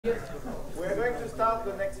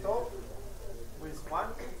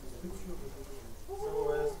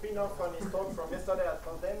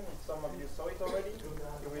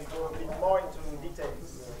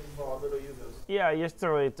yeah,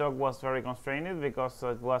 yesterday's talk was very constrained because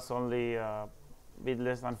it was only a bit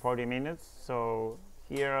less than 40 minutes. So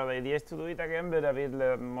here the idea is to do it again, but a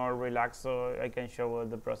bit more relaxed, so I can show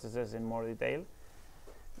the processes in more detail.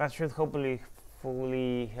 That should hopefully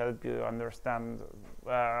fully help you understand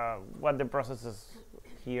what the processes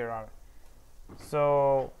here are.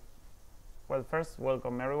 So, well, first,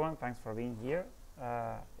 welcome everyone. Thanks for being here.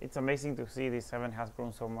 It's amazing to see this event has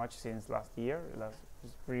grown so much since last year.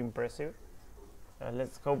 It's pretty impressive.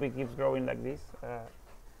 Let's hope it keeps growing like this.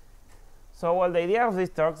 So, well, the idea of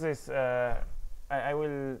these talks is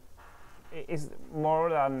is more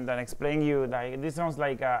than explaining you. Like, this sounds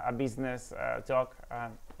like a business talk,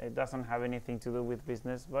 and it doesn't have anything to do with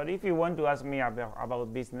business. But if you want to ask me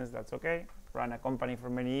about business, that's okay. Run a company for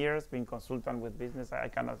many years, been consultant with business, I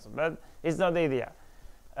can answer. But it's not the idea.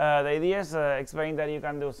 The idea is explain that you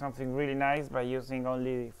can do something really nice by using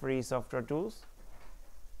only free software tools.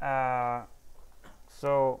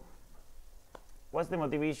 So, what's the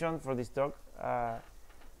motivation for this talk?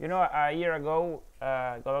 You know, a year ago,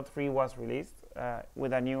 Godot 3 was released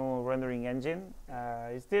with a new rendering engine.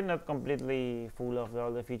 It's still not completely full of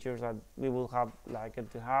all the features that we would have liked it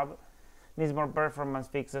to have. Needs more performance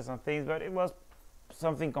fixes and things, but it was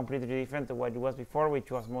something completely different to what it was before, which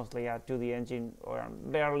was mostly a 2D engine or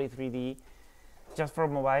barely 3D, just for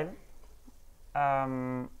mobile.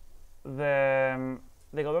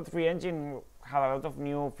 The Godot 3 engine had a lot of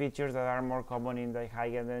new features that are more common in the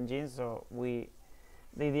high-end engines, so the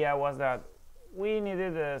idea was that we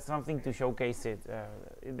needed something to showcase it.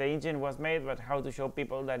 The engine was made, but how to show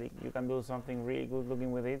people that you can do something really good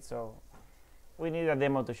looking with it, so we need a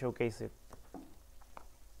demo to showcase it.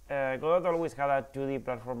 Godot always had a 2D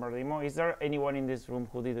platformer demo. Is there anyone in this room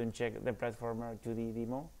who didn't check the platformer 2D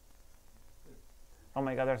demo? Oh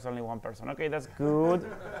my god, there's only one person. Okay, that's good.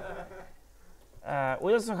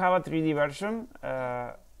 We also have a 3D version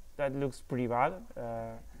that looks pretty bad.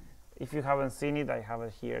 If you haven't seen it, I have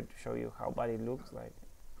it here to show you how bad it looks like.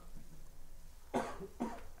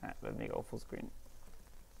 Let me go full screen.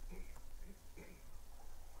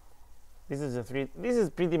 This is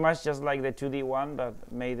pretty much just like the 2D one, but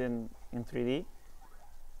made in 3D.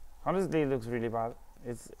 Honestly, it looks really bad.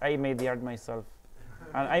 I made the art myself,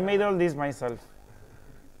 and I made all this myself.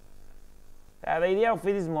 The idea of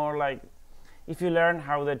it is more like, if you learn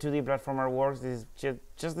how the 2D platformer works, this is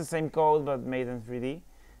just the same code but made in 3D.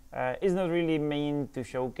 It's not really meant to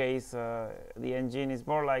showcase the engine. It's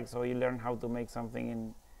more like so you learn how to make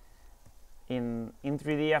something in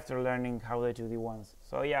 3D after learning how the 2D ones.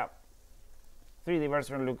 So yeah, 3D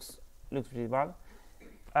version looks pretty bad.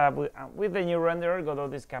 With the new renderer,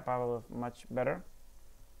 Godot is capable of much better.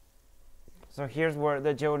 So here's where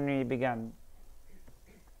the journey began.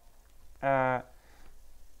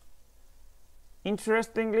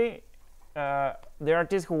 Interestingly, the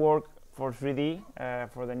artist who worked for 3D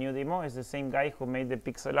for the new demo is the same guy who made the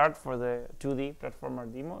pixel art for the 2D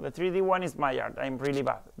platformer demo. The 3D one is my art. I'm really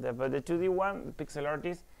bad. But the 2D one, the pixel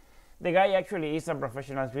artist, the guy actually is a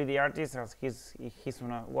professional 3D artist, as he's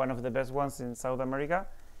one of the best ones in South America,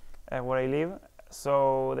 where I live.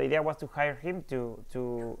 So the idea was to hire him to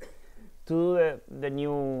do the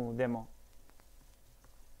new demo.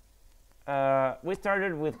 We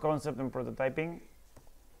started with concept and prototyping.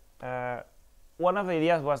 One of the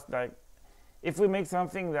ideas was like, if we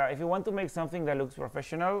want to make something that looks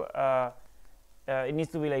professional, it needs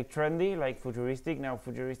to be like trendy, like futuristic. Now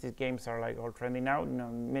futuristic games are like all trendy now. You know,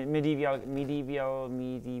 medieval.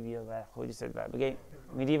 How do you say that? Okay,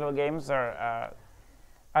 medieval games are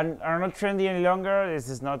not trendy any longer. This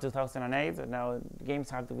is not 2008. Now games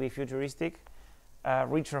have to be futuristic,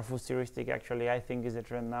 retro futuristic. Actually, I think is the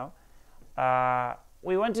trend now.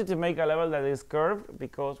 We wanted to make a level that is curved,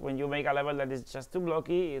 because when you make a level that is just too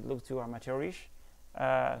blocky, it looks too amateurish.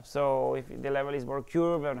 So if the level is more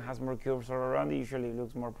curved and has more curves all around, it usually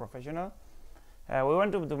looks more professional. We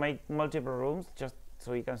wanted to make multiple rooms, just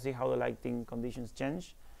so you can see how the lighting conditions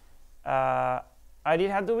change. It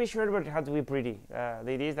had to be short, but it had to be pretty. The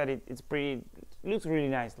idea is that it's pretty, it looks really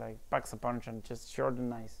nice, like packs a punch and just short and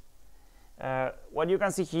nice. What you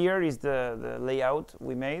can see here is the layout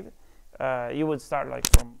we made. You would start like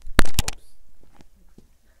from,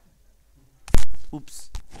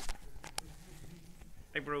 oops.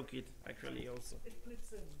 I broke it actually also. It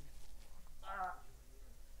clips in.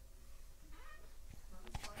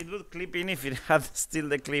 It would clip in if it had still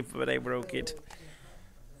the clip, but I broke it.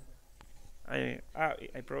 I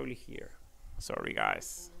probably here. Sorry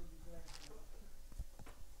guys.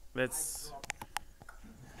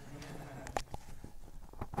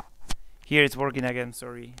 Here it's working again.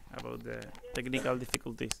 Sorry about the technical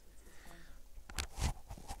difficulties.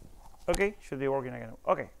 Okay, should be working again.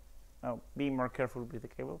 Okay, now be more careful with the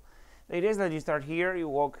cable. The idea is that you start here, you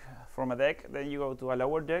walk from a deck, then you go to a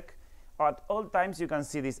lower deck. At all times you can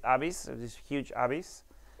see this abyss, this huge abyss.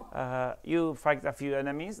 You fight a few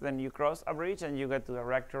enemies, then you cross a bridge and you get to the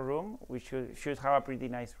reactor room, which should have a pretty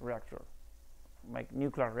nice reactor. Like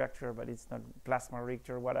nuclear reactor, but it's not plasma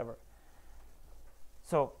reactor, whatever.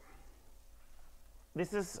 So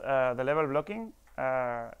this is the level blocking.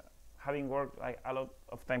 Having worked like a lot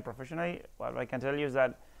of time professionally, what I can tell you is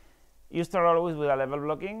that you start always with a level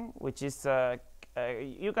blocking, which is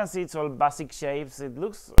you can see it's all basic shapes. It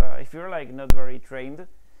looks, if you're like not very trained,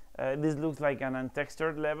 this looks like an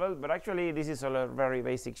untextured level, but actually this is all very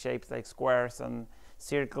basic shapes like squares and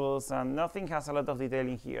circles, and nothing has a lot of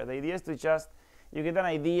detailing here. The idea is to just you get an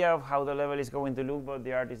idea of how the level is going to look, but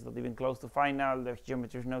the art is not even close to final. The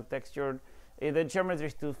geometry is not textured. The geometry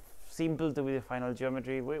is too simple to be the final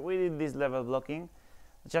geometry. We did this level blocking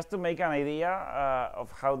just to make an idea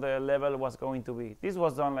of how the level was going to be. This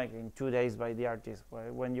was done like in 2 days by the artist.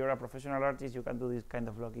 When you're a professional artist, you can do this kind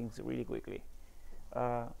of blockings really quickly.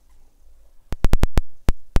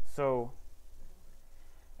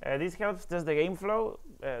 This helps test the game flow,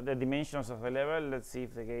 the dimensions of the level. Let's see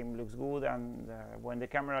if the game looks good, and when the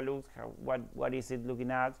camera looks, what is it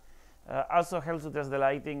looking at. Also helps to test the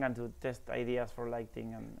lighting and to test ideas for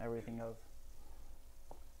lighting and everything else.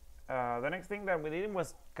 The next thing that we did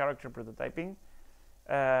was character prototyping.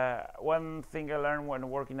 One thing I learned when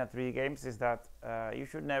working at 3D games is that you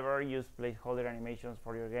should never use placeholder animations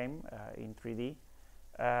for your game in 3D.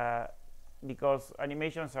 Because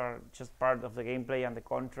animations are just part of the gameplay and the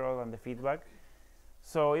control and the feedback.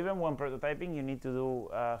 So even when prototyping, you need to do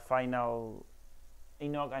final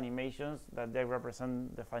in-og animations that they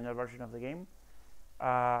represent the final version of the game.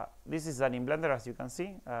 This is done in Blender, as you can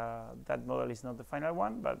see. That model is not the final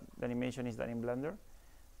one, but the animation is done in Blender.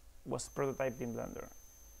 Was prototyped in Blender.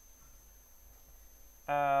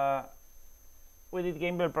 We did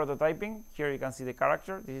gameplay prototyping. Here you can see the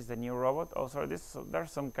character. This is the new robot. Also,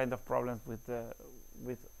 there's some kind of problems with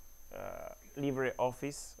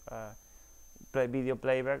LibreOffice video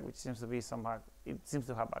playback, which seems to be some bug. It seems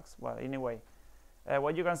to have bugs. Well, anyway,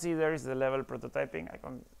 what you can see there is the level prototyping.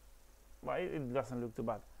 Well, it doesn't look too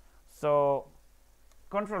bad. So,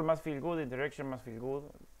 control must feel good. Interaction must feel good.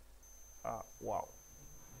 Wow,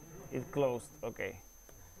 it closed. Okay,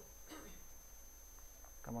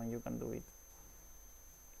 come on, you can do it.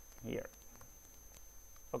 Here.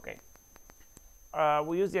 Okay.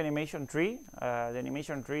 We use the animation tree. The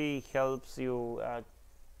animation tree helps you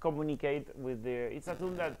communicate with the. It's a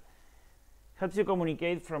tool that helps you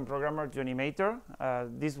communicate from programmer to animator.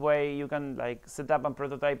 This way, you can like set up and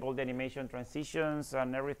prototype all the animation transitions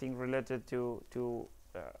and everything related to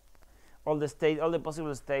all the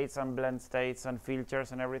possible states and blend states and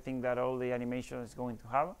filters and everything that all the animation is going to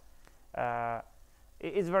have.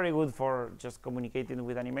 It's very good for just communicating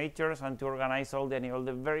with animators and to organize all the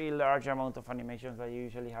very large amount of animations that you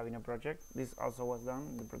usually have in a project. This also was done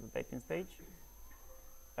in the prototyping stage.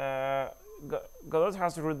 Godot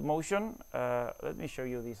has root motion. Let me show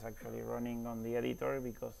you this actually running on the editor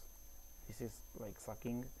because this is like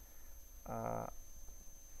sucking. The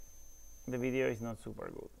video is not super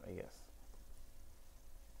good, I guess.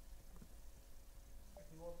 If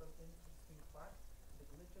you want an interesting fact, the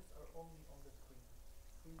glitches are only on the screen.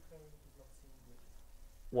 Screen sharing is not seeing glitches.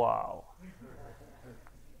 Wow.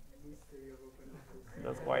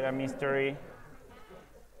 That's quite a mystery.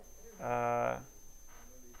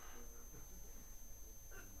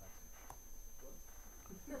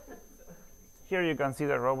 Here you can see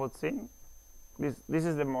the robot scene. This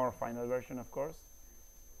is the more final version, of course.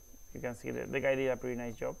 You can see the guy did a pretty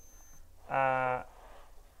nice job.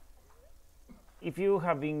 If you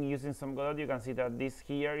have been using some Godot, you can see that this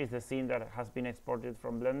here is the scene that has been exported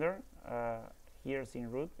from Blender. Here, scene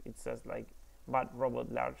root, it says like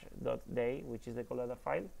bat.robot.large.day, which is the Godot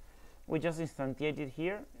file. We just instantiated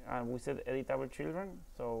here, and we said editable children,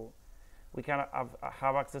 so we can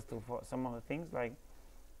have access to some of the things like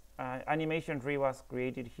animation tree was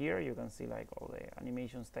created here. You can see like all the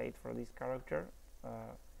animation state for this character.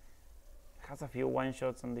 Has a few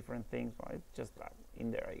one-shots and different things. Well, it's just in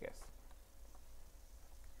there, I guess.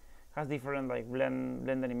 Has different like blend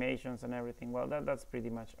animations and everything. Well, that's pretty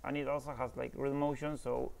much. And it also has like root motion.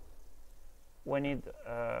 So when it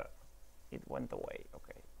went away,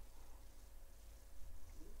 okay.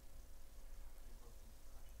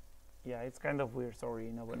 Yeah, it's kind of weird. Sorry,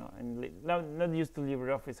 no, and not used to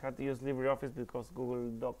LibreOffice. Had to use LibreOffice because Google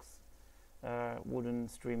Docs wouldn't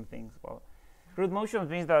stream things. Well, root motion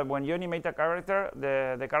means that when you animate a character,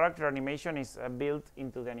 the character animation is built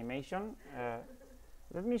into the animation.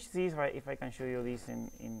 Let me see if I can show you this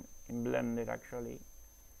in Blender actually.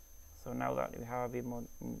 So now that we have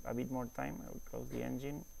a bit more time, I will close the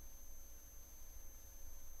engine.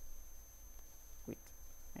 Wait,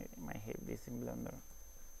 I might hate this in Blender.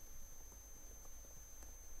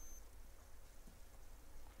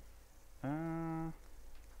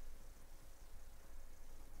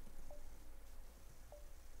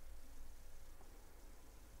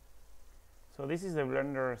 So this is the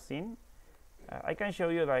Blender scene. I can show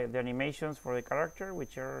you the animations for the character,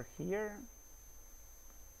 which are here.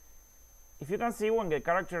 If you can see, when the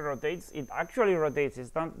character rotates, it actually rotates.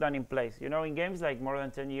 It's not done in place. You know, in games like more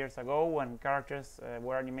than 10 years ago, when characters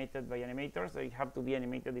were animated by animators, they have to be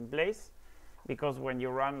animated in place, because when you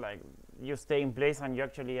run, like, you stay in place and you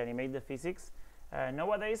actually animate the physics.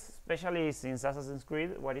 Nowadays, especially since Assassin's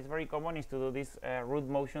Creed, what is very common is to do this root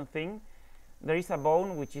motion thing. There is a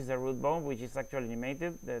bone, which is a root bone, which is actually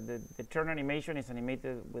animated. The turn animation is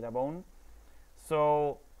animated with a bone.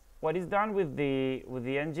 So what is done with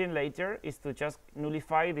the engine later is to just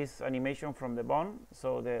nullify this animation from the bone,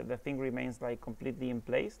 so the thing remains like completely in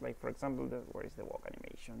place. Like, for example, where is the walk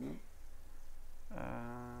animation?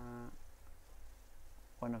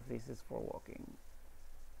 One of these is for walking.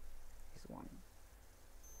 This one.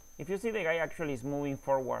 If you see, the guy actually is moving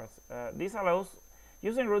forwards. This allows,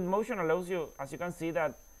 using root motion allows you, as you can see,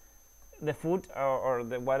 that the foot or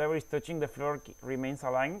whatever is touching the floor remains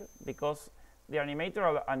aligned, because the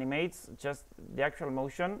animator animates just the actual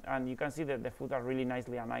motion, and you can see that the foot are really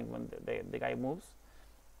nicely aligned when the guy moves.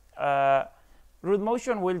 Root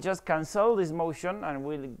motion will just cancel this motion and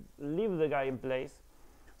will leave the guy in place.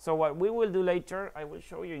 So what we will do later, I will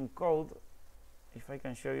show you in code. If I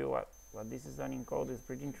can show you what this is done in code, is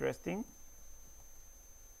pretty interesting.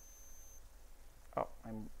 Oh,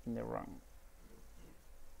 I'm in the wrong.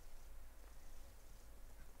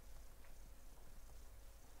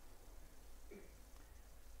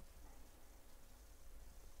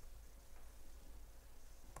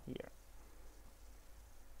 Here.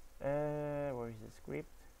 Where is the script?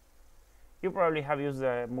 You probably have used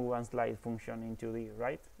the move and slide function in 2D,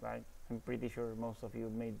 right? Like, I'm pretty sure most of you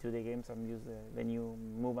made 2D games and use the new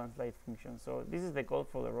move and slide function. So this is the code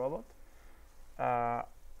for the robot.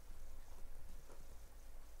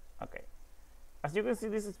 Okay. As you can see,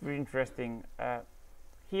 this is pretty interesting.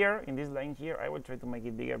 Here, in this line here, I will try to make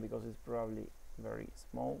it bigger because it's probably very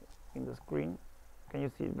small in the screen. Can you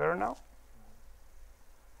see it better now?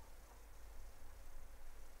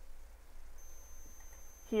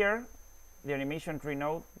 Here, the animation tree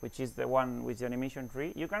node, which is the one with the animation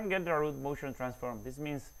tree, you can get the root motion transform. This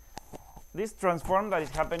means this transform that is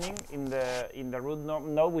happening in the root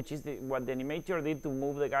node, which is what the animator did to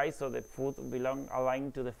move the guy so the foot belong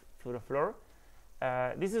aligned to the floor.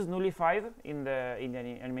 This is nullified in the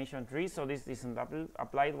animation tree, so this isn't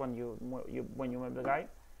applied when you move the guy.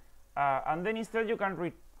 And then instead you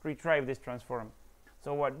can retrieve this transform.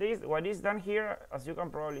 So what is done here, as you can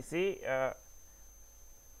probably see,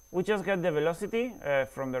 we just get the velocity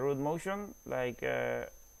from the root motion, like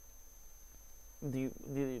get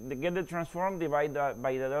the transform, divide that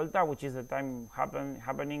by the delta, which is the time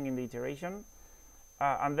happening in the iteration,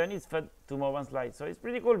 and then it's fed to move and slide. So it's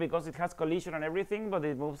pretty cool because it has collision and everything, but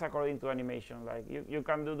it moves according to animation. Like you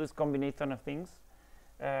can do this combination of things.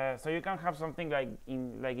 So you can have something like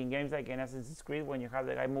in games like in Assassin's Creed, when you have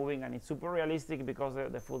the guy moving and it's super realistic because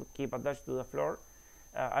the foot keep attached to the floor.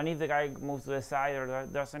 And if the guy moves to the side or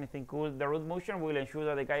does anything cool, the root motion will ensure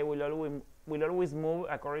that the guy will always move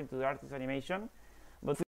according to the artist's animation.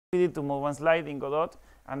 But we need to move and slide in Godot,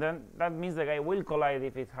 and then that means the guy will collide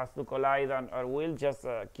if it has to collide, or will just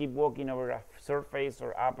keep walking over a surface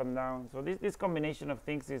or up and down. So this combination of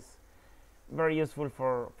things is very useful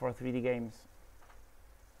for 3D games.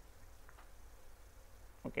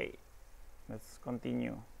 Okay, let's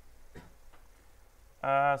continue.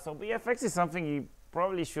 So VFX is something you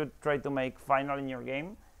probably should try to make final in your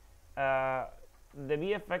game. The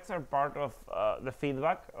VFX are part of the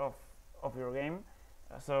feedback of your game.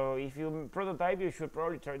 So if you prototype, you should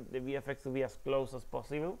probably try the VFX to be as close as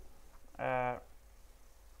possible.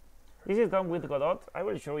 This is done with Godot. I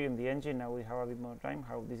will show you in the engine now we have a bit more time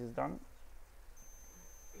how this is done.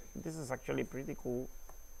 This is actually pretty cool.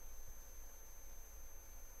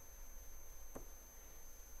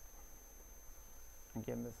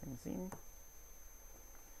 Again, the same scene.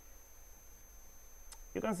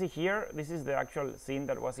 You can see here, this is the actual scene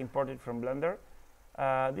that was imported from Blender.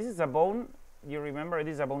 This is a bone. You remember,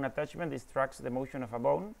 this is a bone attachment. This tracks the motion of a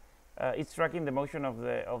bone. It's tracking the motion of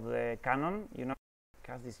the cannon. You know, it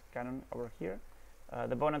has this cannon over here.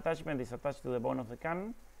 The bone attachment is attached to the bone of the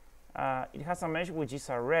cannon. It has a mesh which is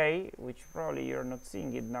a ray, which probably you're not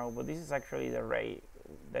seeing it now, but this is actually the ray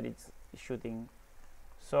that it's shooting.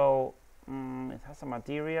 So it has a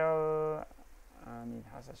material and it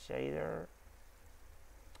has a shader,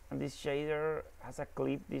 and this shader has a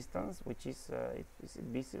clip distance, which is is it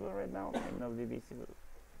visible right now? It might not be visible.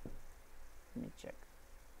 Let me check.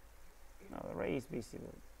 No, the ray is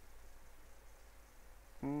visible.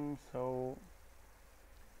 So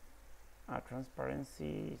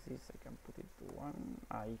transparency is this. I can put it to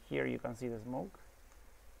 1. Here you can see the smoke.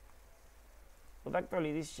 But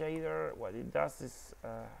actually, this shader, what it does is,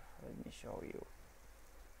 let me show you.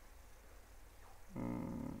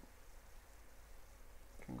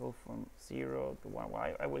 Can go from 0 to 1.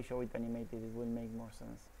 Well, I will show it animated. It will make more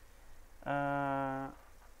sense. I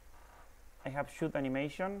have shoot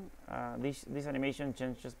animation. This animation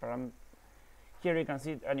changes parameters. Here you can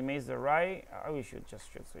see it animates the ray. I will shoot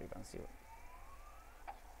just shoot so you can see it.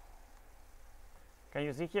 Can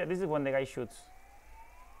you see here? This is when the guy shoots.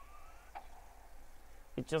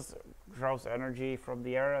 It just draws energy from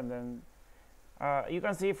the air, and then you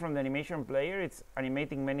can see from the animation player it's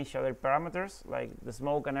animating many shader parameters, like the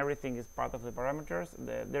smoke and everything is part of the parameters.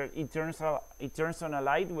 It turns on a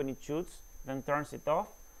light when it shoots, then turns it off.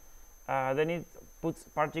 Then it puts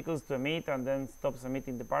particles to emit and then stops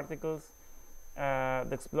emitting the particles. The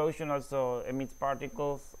explosion also emits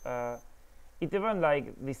particles. It even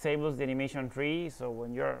like disables the animation tree, so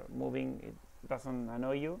when you're moving it doesn't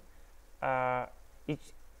annoy you.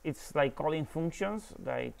 It's like calling functions.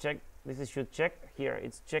 Like check, this is should check. Here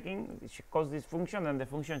it's checking. It calls this function, and the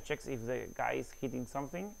function checks if the guy is hitting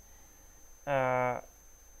something, and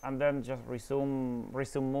then just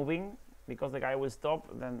resume moving, because the guy will stop,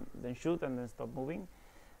 then shoot, and then stop moving.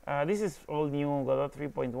 This is all new Godot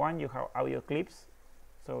 3.1. You have audio clips,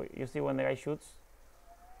 so you see when the guy shoots.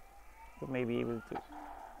 You may be able to.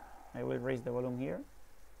 I will raise the volume here.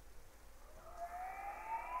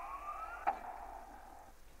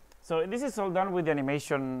 So this is all done with the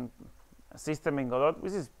animation system in Godot,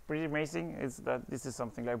 which is pretty amazing. It's that this is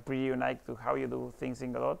something like pretty unique to how you do things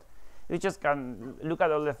in Godot. You just can look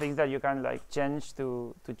at all the things that you can like change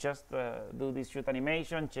to just do this shoot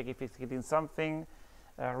animation, check if it's hitting something,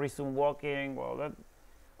 resume walking. Well,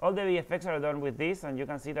 all the VFX are done with this, and you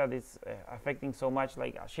can see that it's affecting so much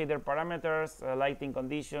like shader parameters, lighting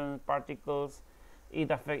conditions, particles.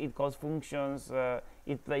 It calls functions.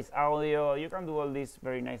 It plays audio. You can do all this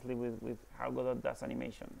very nicely with how Godot does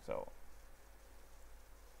animation. So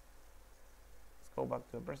let's go back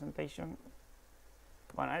to the presentation.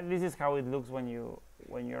 This is how it looks when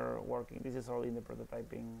you're working. This is all in the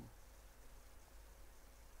prototyping.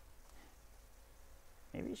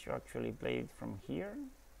 Maybe you should actually play it from here.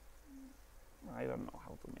 I don't know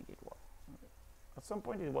how to make it work. At some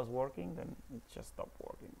point it was working, then it just stopped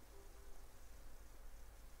working.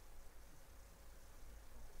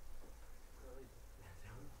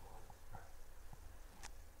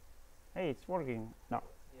 Hey, it's working. No.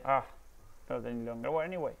 Yeah. Not any longer. Well,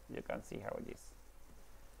 anyway, you can see how it is.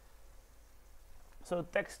 So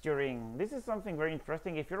texturing. This is something very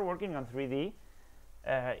interesting. If you're working on 3D,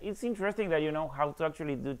 it's interesting that you know how to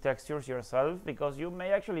actually do textures yourself, because you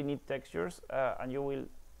may actually need textures, and you will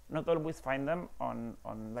not always find them on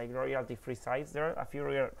like royalty-free sites. There are a few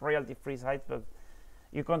royalty-free sites, but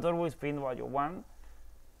you can't always find what you want.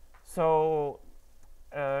 So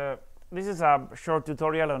this is a short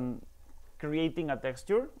tutorial on creating a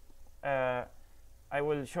texture. I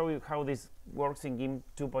will show you how this works in GIMP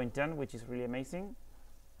 2.10, which is really amazing.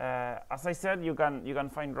 As I said, you can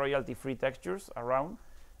find royalty-free textures around,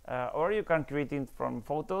 or you can create it from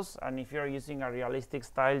photos. And if you're using a realistic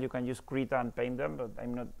style, you can use Krita and paint them. But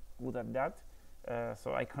I'm not good at that,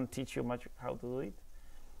 so I can't teach you much how to do it.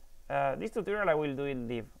 This tutorial I will do in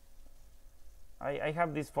live. I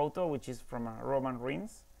have this photo, which is from Roman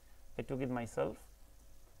ruins. I took it myself.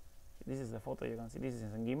 This is the photo you can see. This is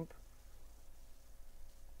in GIMP.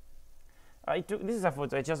 This is a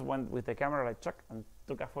photo. I just went with the camera, like check, and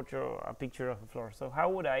took a picture of the floor. So how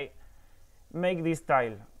would I make this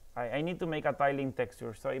tile? I need to make a tiling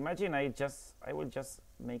texture. So imagine I will just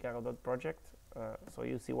make a Godot project, so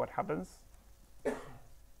you see what happens.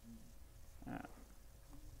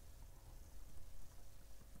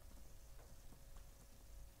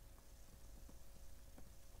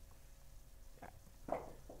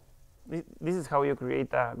 This is how you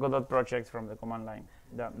create a Godot project from the command line.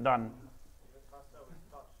 Done.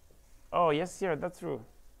 Oh, yes, sir, that's true.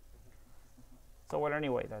 So, well,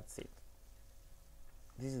 anyway, that's it.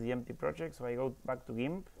 This is the empty project, so I go back to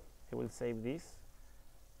GIMP. I will save this.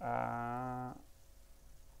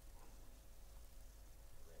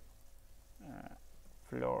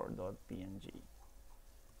 floor.png.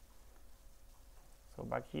 So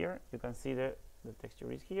back here, you can see the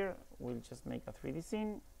texture is here. We'll just make a 3D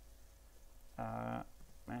scene,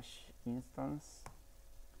 mesh instance,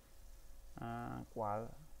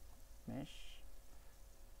 qual mesh,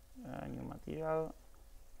 new material.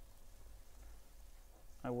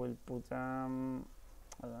 I will put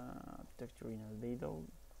texture in albedo,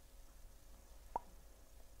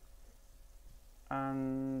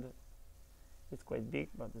 and it's quite big,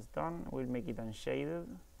 but it's done. We'll make it unshaded.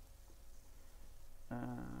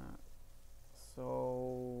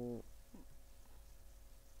 So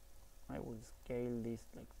I will scale this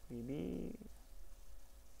like 3 big,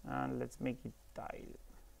 and let's make it tile.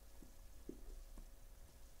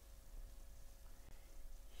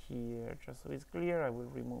 Here, just so it's clear, I will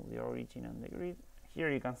remove the origin and the grid. Here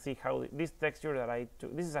you can see how this texture that I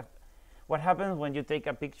took, this is what happens when you take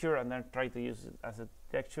a picture and then try to use it as a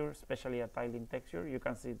texture, especially a tiling texture. You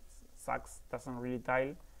can see it sucks, doesn't really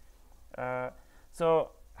tile.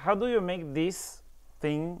 So how do you make this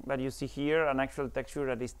thing that you see here an actual texture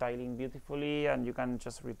that is tiling beautifully, and you can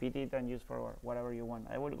just repeat it and use for whatever you want?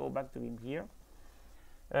 I will go back to GIMP here.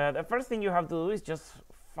 The first thing you have to do is just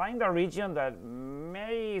find a region that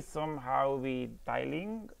may somehow be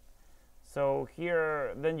tiling. So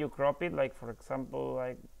here, then you crop it, like for example,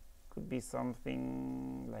 like could be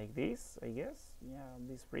something like this, I guess. Yeah,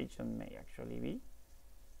 this region may actually be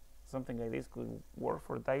something like this, could work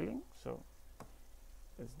for tiling. So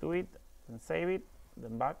let's do it, then save it,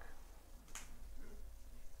 then back.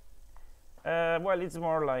 Well, it's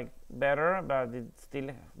more like better, but it still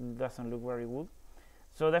doesn't look very good.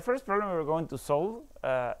 So the first problem we're going to solve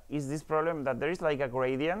is this problem that there is like a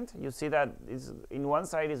gradient. You see that it's in one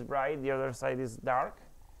side is bright, the other side is dark.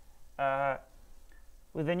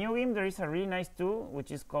 With the new GIMP, there is a really nice tool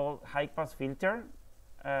which is called high pass filter.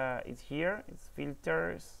 It's here. It's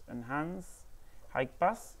filters, enhance, high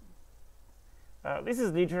pass. This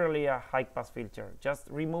is literally a high pass filter. Just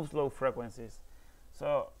removes low frequencies.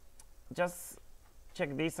 So just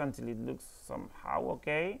check this until it looks somehow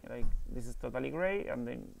okay, like this is totally gray, and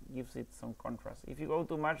then gives it some contrast. If you go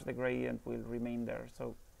too much, the gradient will remain there.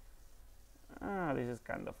 So this is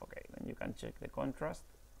kind of okay. Then you can check the contrast,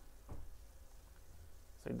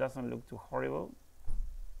 so it doesn't look too horrible.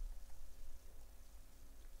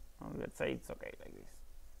 And let's say it's okay like this.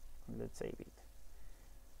 And let's save it.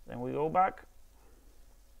 Then we go back.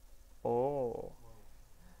 Oh.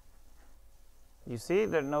 You see,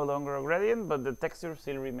 there's no longer a gradient, but the texture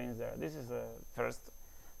still remains there. This is the first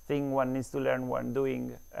thing one needs to learn when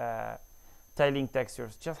doing tiling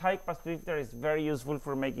textures. Just high pass filter is very useful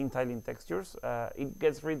for making tiling textures. It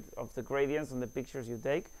gets rid of the gradients on the pictures you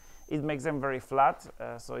take. It makes them very flat,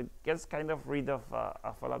 so it gets kind of rid of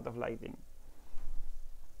a lot of lighting.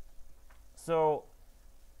 So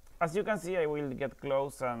as you can see, I will get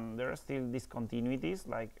close, and there are still discontinuities.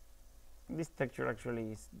 Like this texture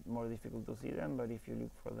actually is more difficult to see them, but if you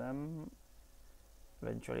look for them,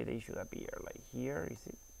 eventually they should appear. Like here, is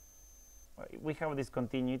it? We have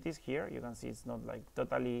discontinuities here. You can see it's not like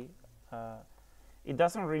totally, it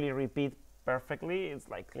doesn't really repeat perfectly. It's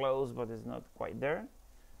like close, but it's not quite there.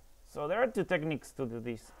 So there are two techniques to do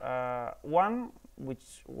this. One,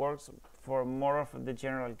 which works for more of the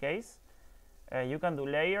general case. You can do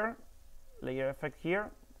layer effect here.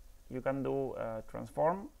 You can do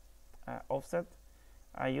transform, offset.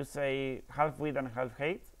 You say half width and half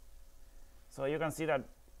height. So you can see that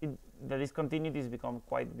the discontinuities become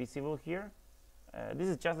quite visible here. This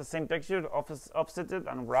is just the same texture, offsetted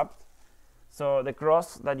and wrapped. So the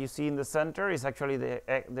cross that you see in the center is actually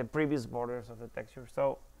the previous borders of the texture.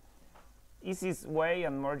 So easiest way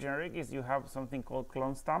and more generic is you have something called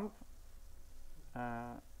clone stamp.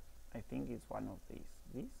 I think it's one of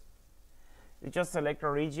these. You just select a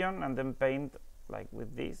region and then paint like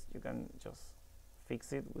with this. You can just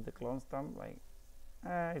fix it with the clone stamp. Like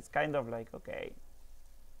it's kind of like okay.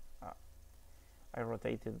 I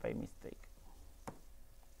rotated by mistake.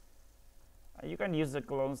 You can use the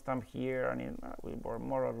clone stamp here, and it will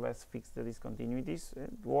more or less fix the discontinuities.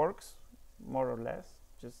 It works more or less.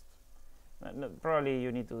 Just probably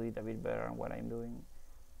you need to do it a bit better than what I'm doing.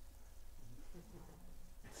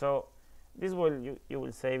 So this will you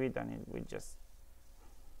will save it, and it will just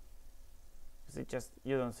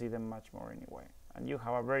you don't see them much more anyway, and you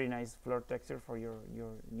have a very nice floor texture for your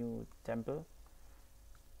new temple.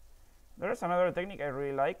 There's another technique I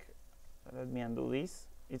really like. Let me undo this.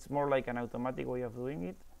 It's more like an automatic way of doing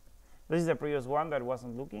it. This is the previous one that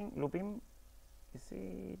wasn't looping. Is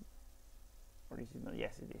it, or is it not?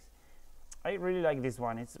 Yes, it is. I really like this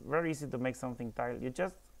one. It's very easy to make something tile.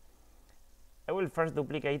 I will first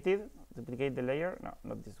duplicate it, duplicate the layer. No,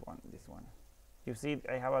 not this one, this one. You see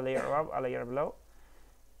I have a layer above, a layer below.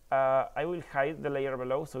 I will hide the layer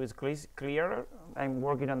below so it's clearer. I'm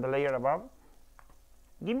working on the layer above.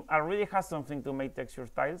 GIMP already has something to make texture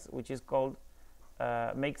tiles, which is called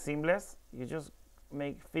make seamless. You just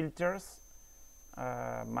make filters,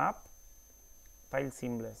 map, tile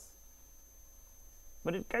seamless.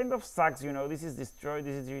 But it kind of sucks, you know, this is destroyed,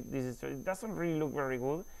 this is destroyed. It doesn't really look very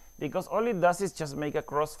good because all it does is just make a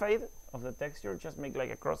crossfade of the texture, just make like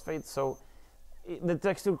a crossfade. So the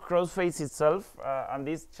texture crossfades itself, and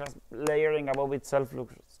this just layering above itself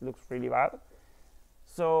looks really bad.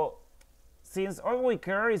 So since all we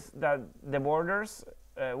care is that the borders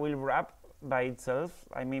will wrap by itself,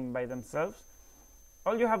 I mean by themselves,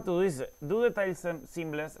 all you have to do is do the tile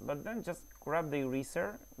seamless, but then just grab the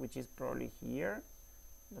eraser, which is probably here.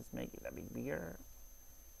 Let's make it a bit bigger,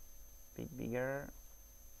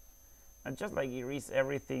 and just like erase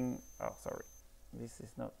everything. Oh, sorry, this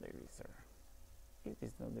is not the eraser. It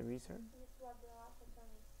is not the eraser.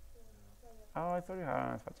 Oh, I thought you had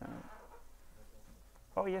an alpha channel.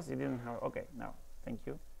 Oh yes, you didn't have. Okay, now thank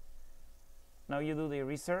you. Now you do the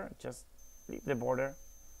eraser. Just leave the border.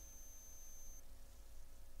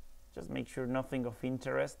 Just make sure nothing of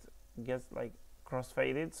interest gets like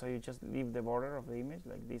crossfaded, so you just leave the border of the image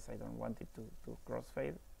like this. I don't want it to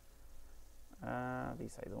crossfade.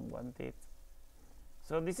 This I don't want it.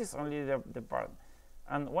 So this is only the part.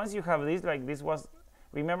 And once you have this, like this was,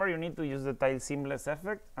 remember you need to use the tile seamless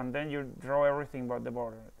effect, and then you draw everything but the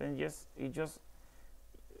border. Then you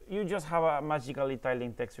just have a magically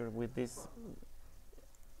tiling texture with this.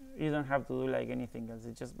 You don't have to do like anything else.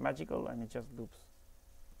 It's just magical and it just loops.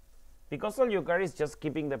 Because all you care is just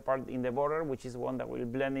keeping the part in the border, which is one that will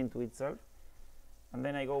blend into itself. And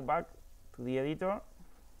then I go back to the editor,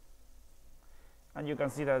 and you can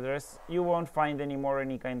see that you won't find anymore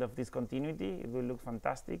any kind of discontinuity. It will look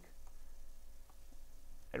fantastic.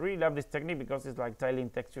 I really love this technique because it's like tiling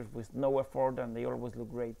textures with no effort, and they always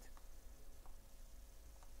look great.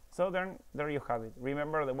 So then there you have it.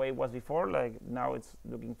 Remember the way it was before, like now it's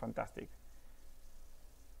looking fantastic.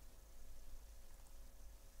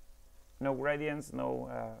 No gradients,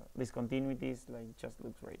 no discontinuities, like it just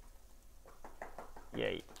looks great.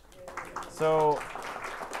 Yay. So,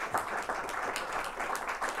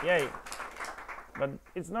 yay. But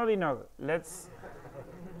it's not enough. There's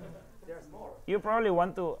more. You probably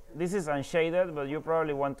want to, this is unshaded, but you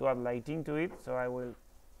probably want to add lighting to it. So I will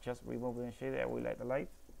just remove the unshaded, I will add a light.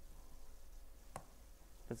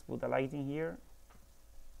 Let's put a lighting here.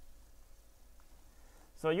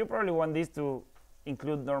 So you probably want this to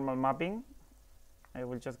include normal mapping. I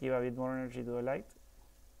will just give a bit more energy to the light.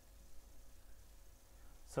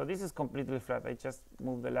 So this is completely flat. I just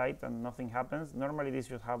move the light and nothing happens. Normally this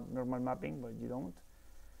should have normal mapping, but you don't.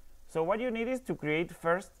 So what you need is to create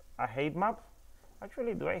first a height map.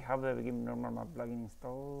 Actually, do I have the GIMP normal map plugin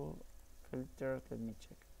installed? Filters, let me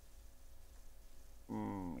check.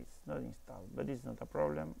 It's not installed, but it's not a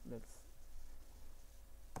problem.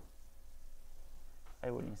 I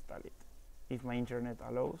will install it if my internet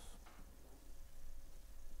allows.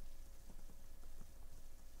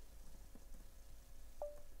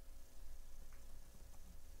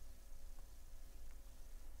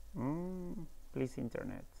 Please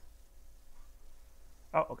internet.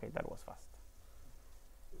 Oh, okay, that was fast.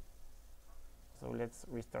 So let's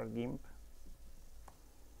restart GIMP.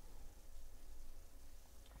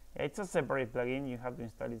 Yeah, it's a separate plugin. You have to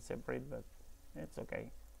install it separate, but it's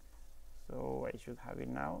okay. So I should have it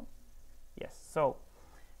now. Yes. So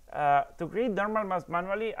to create normal maps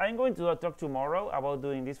manually, I'm going to talk tomorrow about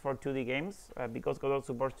doing this for 2D games because Godot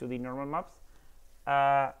supports 2D normal maps.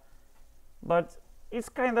 But it's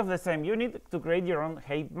kind of the same. You need to create your own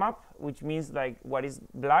height map, which means like what is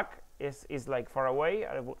black is like far away,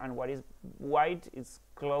 and what is white is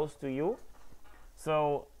close to you.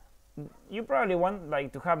 So you probably want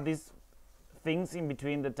like to have these things in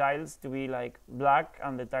between the tiles to be like black,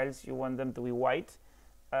 and the tiles you want them to be white.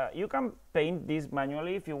 You can paint this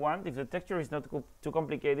manually if you want. If the texture is not too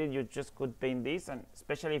complicated, you just could paint this, and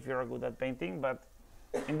especially if you're good at painting. But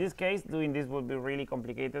in this case, doing this would be really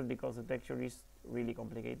complicated because the texture is really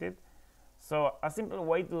complicated. So a simple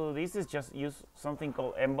way to do this is just use something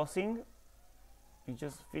called embossing. You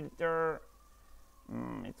just filter,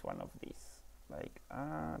 it's one of these, like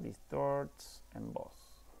distort, emboss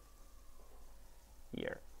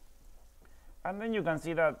here. And then you can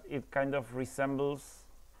see that it kind of resembles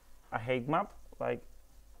a height map. Like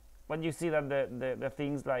when you see that the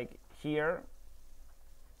things like here,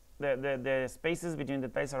 the spaces between the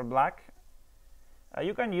tiles are black.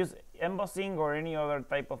 You can use embossing or any other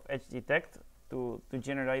type of edge detect to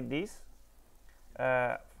generate this.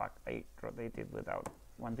 Fuck, I rotated without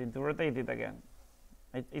wanting to rotate it again.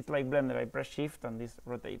 It's like Blender. I press Shift and this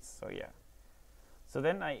rotates. So yeah. So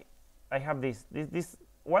then I have this.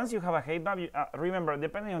 Once you have a height map, remember,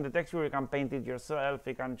 depending on the texture, you can paint it yourself.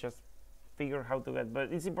 You can just figure how to get.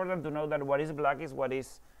 But it's important to know that what is black is what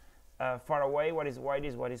is far away, what is white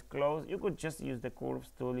is what is close. You could just use the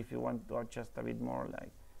curves tool if you want to adjust a bit more.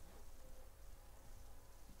 Like,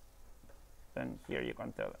 then here you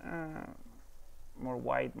can tell more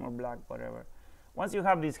white, more black, whatever. Once you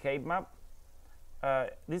have this height map,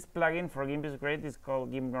 this plugin for GIMP is great. It's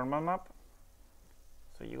called GIMP Normal Map.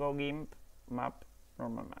 So you go GIMP Map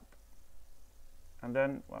Normal Map, and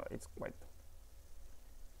then, well, it's quite.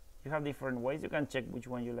 You have different ways. You can check which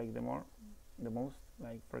one you like the most.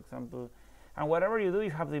 Like, for example, and whatever you do, you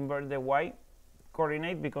have to invert the Y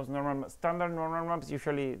coordinate, because standard normal maps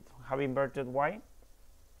usually have inverted Y.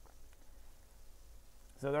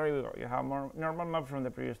 So there you go. You have more normal map from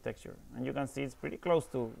the previous texture, and you can see it's pretty close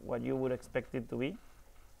to what you would expect it to be.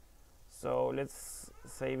 So let's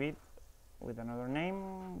save it with another name.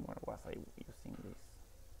 Where was I using this?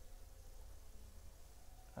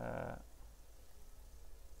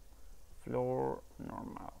 Floor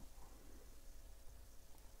normal.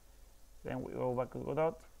 Then we go back to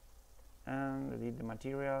Godot and edit the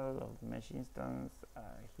material of the mesh instance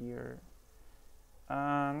here,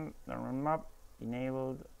 and normal map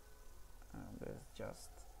enabled, and let's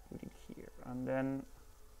just put it here. And then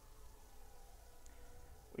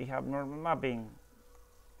we have normal mapping.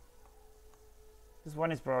 This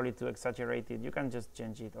one is probably too exaggerated. You can just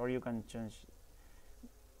change it, or you can change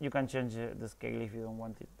the scale if you don't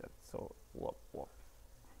want it that so whoop.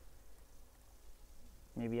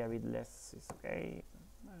 Maybe a bit less is okay,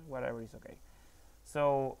 whatever is okay.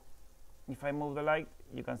 So if I move the light,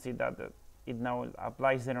 you can see that it now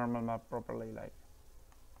applies the normal map properly. Like,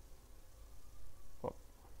 whoop.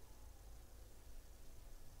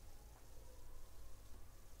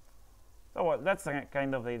 So well, that's a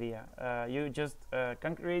kind of the idea. You just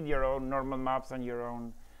can create your own normal maps and your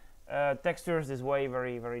own textures this way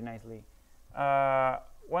very, very nicely.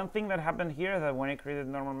 One thing that happened here is that when I created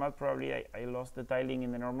normal map, probably I lost the tiling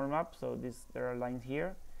in the normal map. So there are lines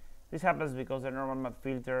here. This happens because the normal map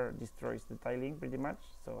filter destroys the tiling pretty much.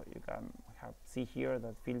 So you can see here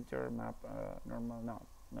that filter map normal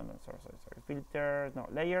sorry filter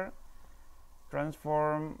layer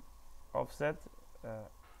transform offset.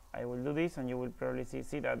 I will do this, and you will probably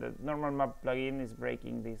see that the normal map plugin is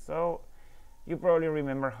breaking this. So you probably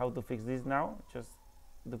remember how to fix this now. Just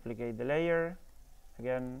duplicate the layer.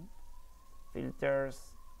 Again,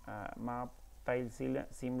 filters, map, tile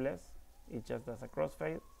seamless. It just does a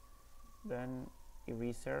crossfade. Then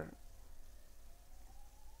eraser.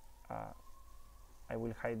 I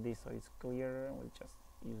will hide this so it's clear. We'll just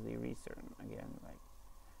use the eraser again, like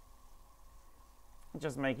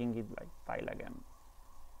just making it like tile again.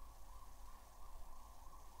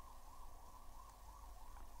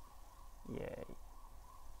 Yay.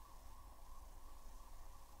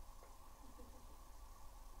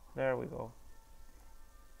 There we go.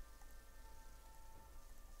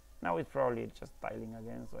 Now it's probably just tiling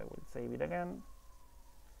again, so I will save it again.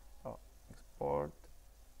 Oh, export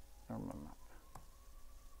normal map.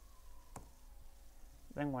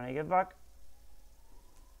 Then when I get back,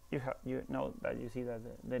 you know that you see that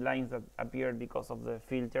the lines that appeared because of the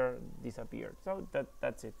filter disappeared. So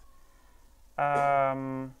that's it.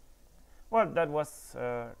 Well, that was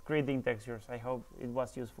creating textures. I hope it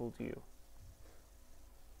was useful to you.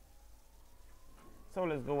 So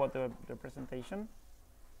let's go to the presentation.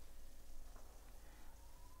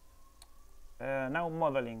 Now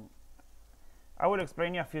modeling. I will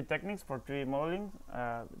explain you a few techniques for 3D modeling.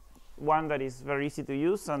 One that is very easy to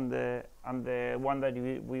use, and the one that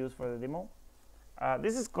we use for the demo.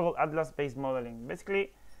 This is called atlas-based modeling.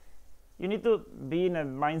 Basically, you need to be in a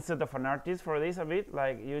mindset of an artist for this a bit.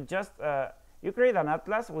 Like, you just you create an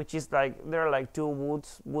atlas, which is like there are like two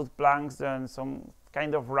wood planks and some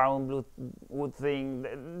kind of round wood thing.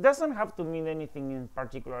 It doesn't have to mean anything in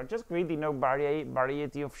particular. Just create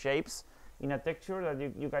variety of shapes in a texture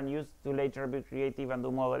that you can use to later be creative and do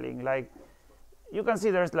modeling. Like, you can see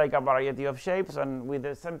there's like a variety of shapes, and with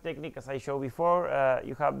the same technique as I showed before,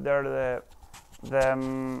 you have there the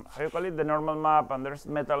how you call it, the normal map, and there's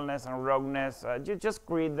metalness and roughness. You just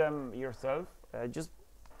create them yourself. Just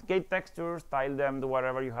get textures, style them, do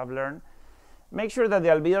whatever you have learned. Make sure that the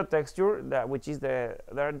albedo texture, which is there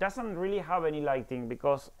doesn't really have any lighting,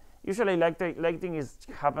 because usually lighting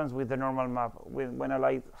happens with the normal map when a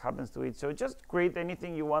light happens to it. So just create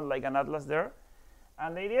anything you want, like an atlas there.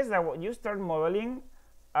 And the idea is that when you start modeling,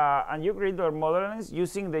 and you create your models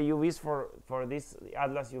using the UVs for this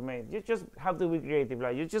atlas you made. You just have to be creative.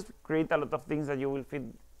 Like you just create a lot of things that you will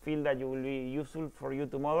feel that you will be useful for you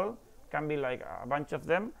to model. Can be like a bunch of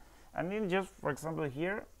them, and then just for example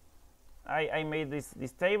here, I made this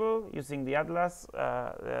table using the atlas.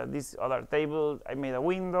 This other table, I made a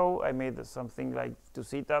window. I made something like to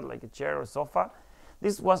sit at, like a chair or sofa.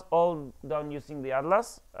 This was all done using the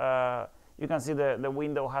atlas. You can see the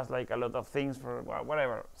window has like a lot of things for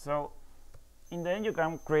whatever. So in the end, you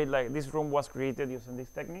can create like this room was created using this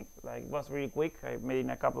technique. Like it was really quick. I made it in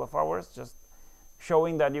a couple of hours, just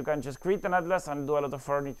showing that you can just create an atlas and do a lot of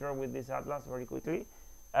furniture with this atlas very quickly.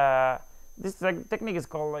 This technique is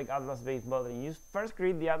called like atlas-based modeling. You first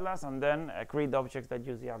create the atlas and then create the objects that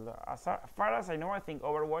use the atlas. As far as I know, I think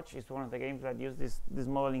Overwatch is one of the games that use this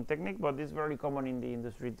modeling technique, but it's very common in the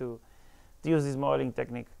industry to use this modeling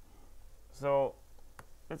technique. So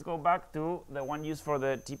let's go back to the one used for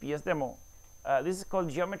the TPS demo. This is called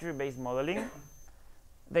geometry-based modeling.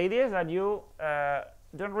 The idea is that you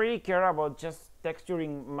don't really care about just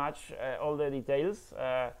texturing much all the details.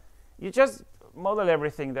 You just model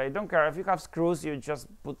everything. They don't care if you have screws. You just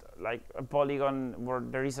put like a polygon where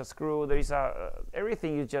there is a screw. There is a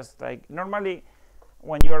everything. You just like normally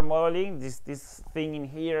when you are modeling this thing in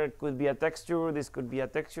here could be a texture. This could be a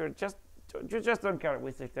texture. You just don't care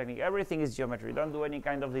with the technique. Everything is geometry. Don't do any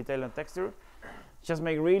kind of detail on texture. Just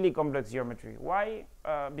make really complex geometry. Why?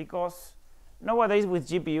 Because nowadays with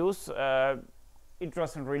GPUs, it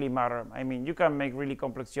doesn't really matter. I mean, you can make really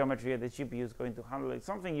complex geometry and the GPU is going to handle it.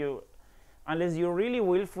 Unless you really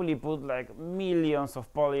willfully put like millions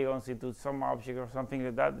of polygons into some object or something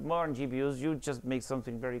like that, modern GPUs, you just make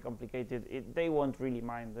something very complicated. They won't really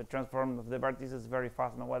mind. The transform of the vertices is very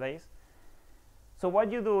fast nowadays. So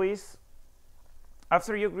what you do is,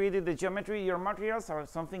 after you created the geometry, your materials are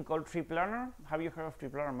something called tree-planar. Have you heard of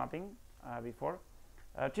tree-planar mapping before?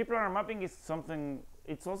 Tree-planar mapping is something,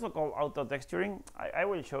 it's also called auto-texturing. I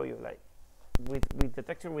will show you, like, with the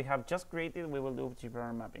texture we have just created, we will do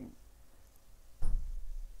tree-planar mapping.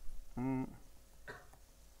 There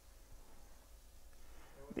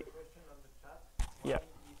was a question on the chat. Yeah.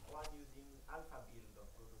 Why is Juan using alpha build of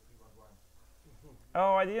Godot 3.1?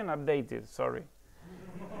 Oh, I didn't update it, sorry.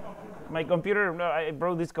 My computer, no, I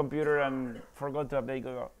broke this computer and forgot to update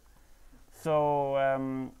Godot. So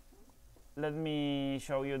let me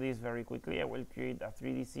show you this very quickly. I will create a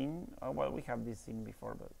 3D scene. Well, we have this scene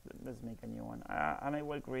before, but let's make a new one. And I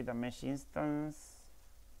will create a mesh instance.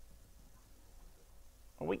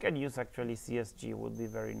 We can use actually CSG, would be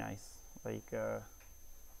very nice. Like,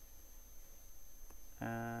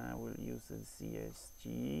 we'll use a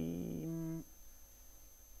CSG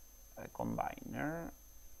combiner.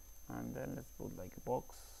 And then let's put like a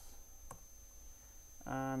box,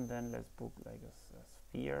 and then let's put like a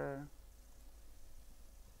sphere,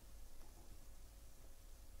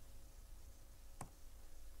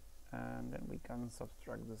 and then we can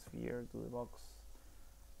subtract the sphere to the box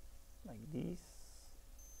like this.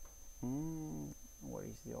 Where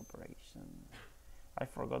is the operation? I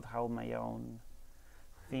forgot how my own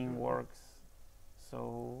thing works.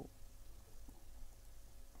 So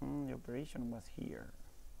the operation was here.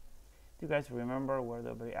 Do you guys remember where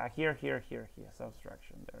the here,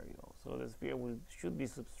 subtraction, there you go. So the sphere should be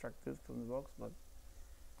subtracted from the box, but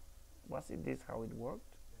was it this how it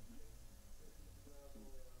worked?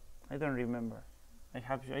 I don't remember.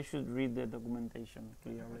 I should read the documentation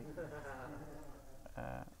clearly.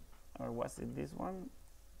 Or was it this one?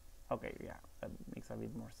 Okay, yeah, that makes a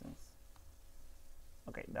bit more sense.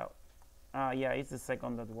 Okay, now, yeah, it's the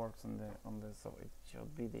second that works on the so it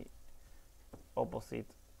should be the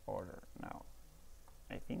opposite order now,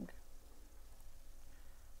 I think.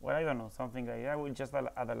 Well, I don't know, something like that. I will just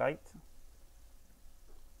add a light.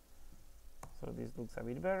 So this looks a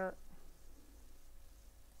bit better.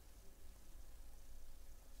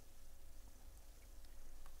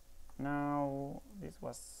 Now, this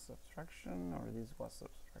was subtraction, or this was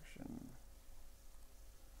subtraction.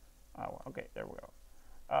 Oh, okay, there we go.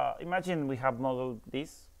 Imagine we have modeled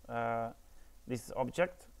this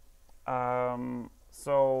object.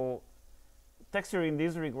 So texturing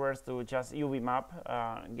this requires to just UV map,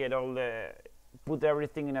 put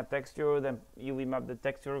everything in a texture, then UV map the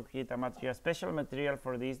texture, create a special material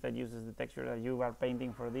for this that uses the texture that you are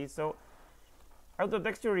painting for this. So auto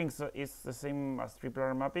texturing is the same as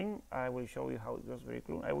tree-planar mapping. I will show you how it goes very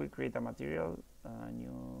cool. I will create a material,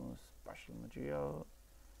 new spatial material.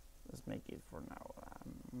 Let's make it for now.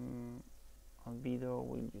 Albedo,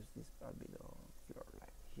 we'll use this albedo here,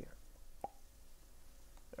 like here.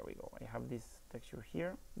 There we go. I have this texture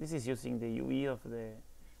here. This is using the UV of the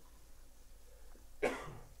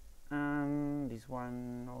This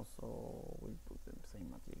one also will put the same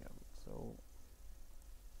material. So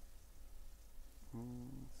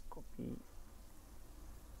let's copy.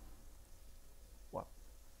 What?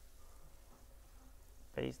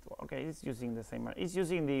 Paste. Okay, it's using the same. It's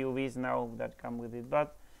using the UVs now that come with it,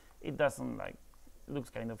 but it doesn't like. Looks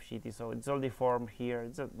kind of shitty. So it's all deformed here.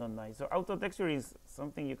 It's not nice. So auto texture is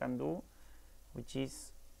something you can do, which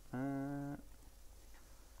is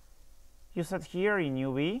you set here in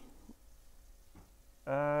UV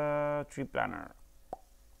tree planner,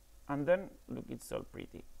 and then look, it's all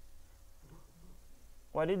pretty.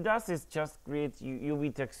 What it does is just create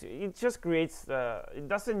UV texture. It just creates. It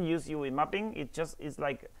doesn't use UV mapping. It just is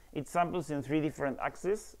like it samples in 3 different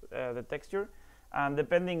axes the texture, and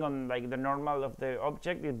depending on like the normal of the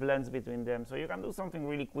object, it blends between them. So you can do something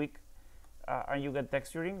really quick, and you get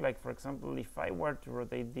texturing. Like for example, if I were to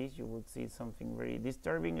rotate this, you would see something very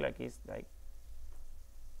disturbing. Like it's like,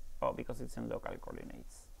 oh, because it's in local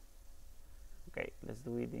coordinates. Okay, let's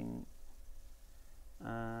do it in.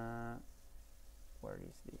 Where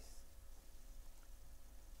is this?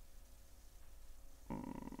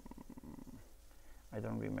 I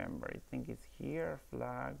don't remember. I think it's here.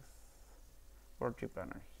 Flags. World tree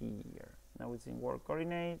planner here. Now it's in world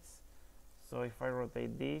coordinates. So if I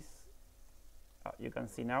rotate this, you can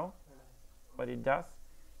see now what it does.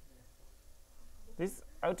 This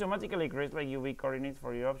automatically creates like UV coordinates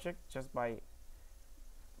for your object just by.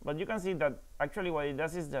 But you can see that actually what it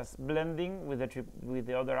does is just blending with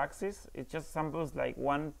the other axis. It just samples like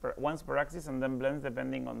once per axis and then blends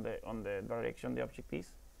depending on the direction the object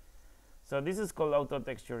is. So this is called auto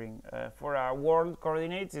texturing. For world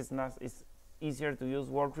coordinates, it's easier to use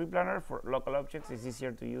world tree planner. For local objects, it's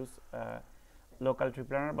easier to use local tree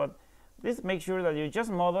planner. But this makes sure that you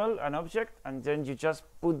just model an object and then you just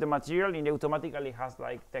put the material and it automatically has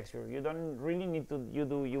like texture. You don't really need to do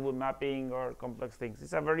UV mapping or complex things.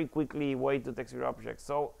 It's a very quickly way to texture objects.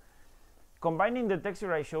 So combining the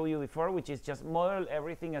texture I showed you before, which is just model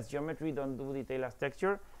everything as geometry, don't do detail as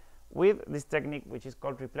texture, with this technique which is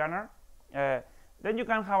called tree planner, then you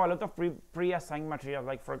can have a lot of pre-assigned materials.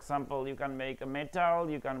 Like for example, you can make a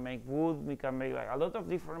metal, you can make wood, we can make like a lot of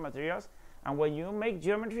different materials. And when you make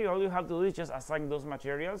geometry, all you have to do is just assign those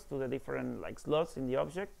materials to the different like slots in the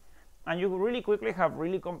object, and you really quickly have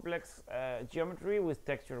really complex geometry with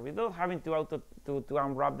texture without having to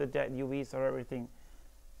unwrap the UVs or everything.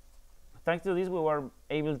 Thanks to this, we were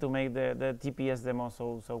able to make the TPS demo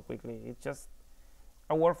so quickly. It's just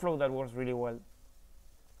a workflow that works really well.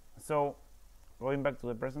 So going back to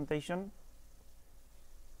the presentation,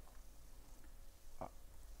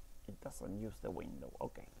 it doesn't use the window.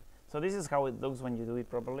 Okay. So this is how it looks when you do it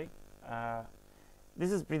properly.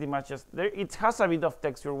 This is pretty much just it has a bit of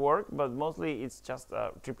texture work, but mostly it's just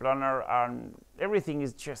a tree planner, and everything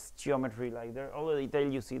is just geometry. Like there, all the detail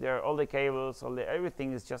you see there, all the cables,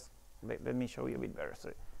 everything is just. Let me show you a bit better. So,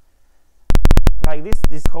 like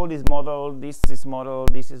this whole is model, this is model,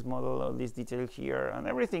 this is model, all this detail here, and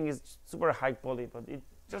everything is super high poly. But it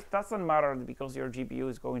just doesn't matter because your GPU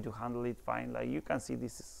is going to handle it fine. Like you can see,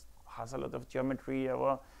 has a lot of geometry.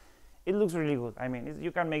 Well, it looks really good. I mean,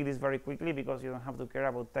 you can make this very quickly because you don't have to care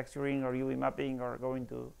about texturing or UV mapping or going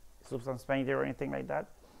to Substance Painter or anything like that.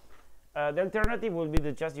 The alternative will be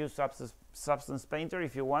to just use Substance Painter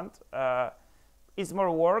if you want. It's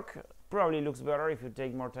more work. Probably looks better if you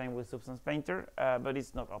take more time with Substance Painter, but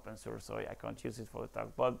it's not open source, so I can't use it for the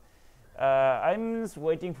talk. But I'm just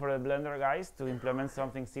waiting for the Blender guys to implement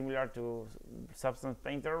something similar to Substance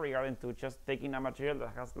Painter regarding to just taking a material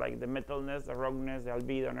that has like the metalness, the roughness, the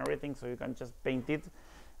albedo and everything, so you can just paint it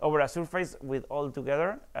over a surface with all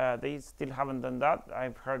together. They still haven't done that.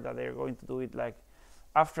 I've heard that they're going to do it like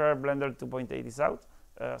after Blender 2.8 is out.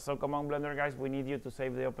 So come on, Blender guys, we need you to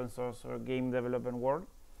save the open source or game development world.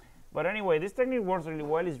 But anyway, this technique works really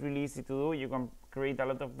well. It's really easy to do. You can create a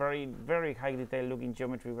lot of very, very high detail looking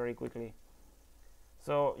geometry very quickly.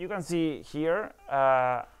 So you can see here,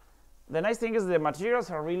 the nice thing is the materials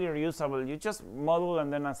are really reusable. You just model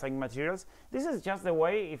and then assign materials. This is just the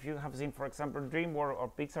way, if you have seen, for example, DreamWorks or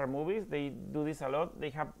Pixar movies, they do this a lot.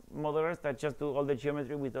 They have modelers that just do all the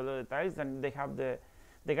geometry with all the tiles, and they have the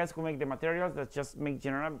guys who make the materials that just make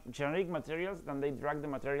generic materials, and they drag the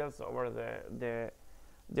materials over the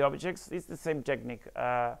objects. It's the same technique.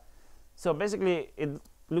 So basically, it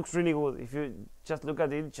looks really good. If you just look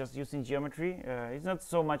at it, just using geometry, it's not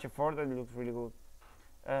so much effort, and it looks really good.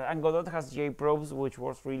 And Godot has JProbes, which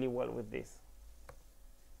works really well with this.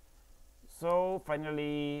 So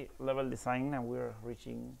finally, level design, and we're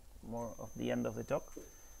reaching more of the end of the talk.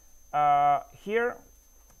 Here,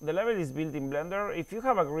 the level is built in Blender. If you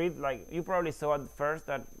have a grid, like you probably saw at first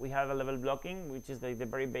that we have a level blocking, which is like the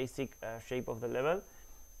very basic shape of the level.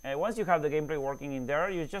 Once you have the gameplay working in there,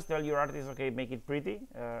 you just tell your artist, okay, make it pretty.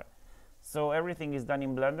 So everything is done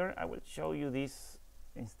in Blender. I will show you this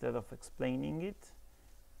instead of explaining it.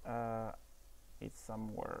 It's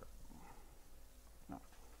somewhere. No.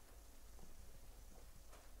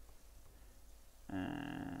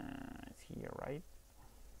 It's here, right?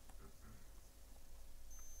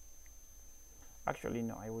 Actually,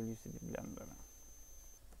 no, I will use it in Blender.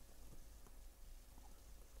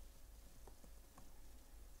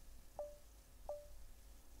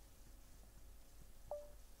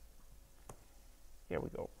 Here we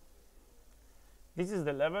go. This is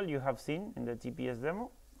the level you have seen in the TPS demo.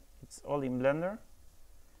 It's all in Blender.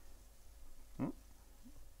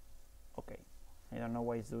 Okay, I don't know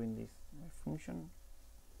why it's doing this. Function.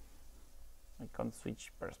 I can't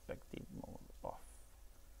switch perspective mode off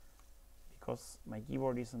because my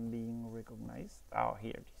keyboard isn't being recognized. Oh,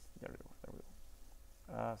 here it is. There we go. There we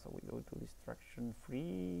go. So we go to distraction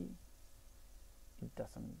free. It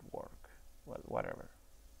doesn't work. Well, whatever.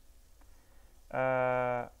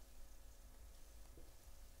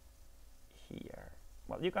 Here,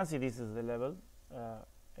 well, you can see this is the level.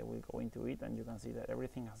 I will go into it, and you can see that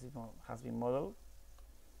everything has been modeled.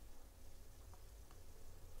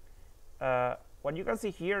 What you can see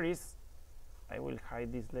here is, I will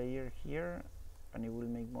hide this layer here, and it will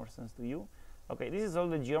make more sense to you. Okay, this is all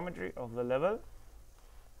the geometry of the level.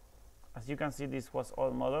 As you can see, this was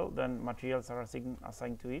all modeled, then materials are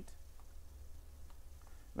assigned to it.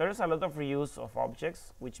 There is a lot of reuse of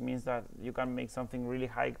objects, which means that you can make something really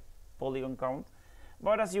high polygon count.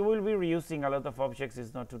 But as you will be reusing a lot of objects,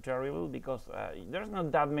 it's not too terrible because there's not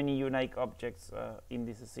that many unique objects in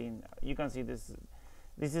this scene. You can see this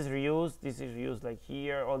is reused, this is reused like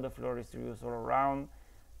here, all the floor is reused all around.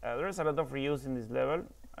 There's a lot of reuse in this level.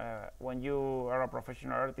 When you are a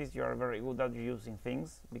professional artist, you are very good at reusing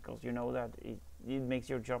things because you know that it makes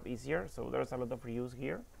your job easier. So there's a lot of reuse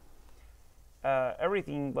here.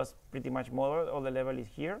 Everything was pretty much modeled. All the level is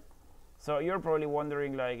here. So you're probably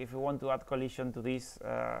wondering, like, if you want to add collision to this,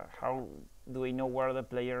 how do we know where the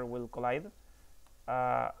player will collide?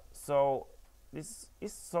 So this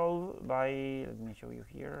is solved by, let me show you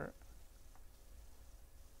here.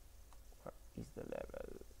 Where is the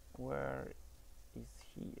level? Where is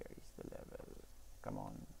here is the level? Come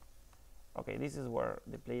on. Okay, this is where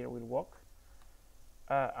the player will walk.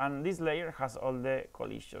 And this layer has all the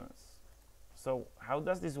collisions. So how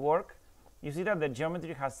does this work? You see that the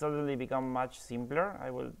geometry has suddenly become much simpler. I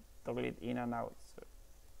will toggle it in and out. So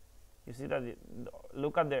you see that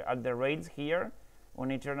look at the rails here.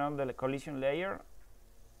 When I turn on the collision layer,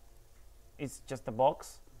 it's just a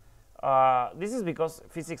box. This is because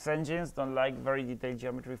physics engines don't like very detailed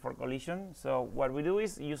geometry for collision. So what we do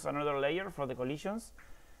is use another layer for the collisions.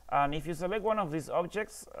 And if you select one of these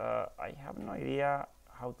objects, I have no idea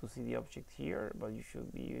how to see the object here, but you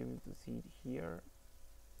should be able to see it here.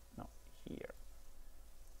 No, here.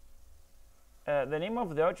 The name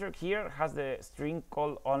of the object here has the string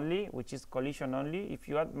call only, which is collision only. If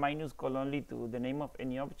you add minus call only to the name of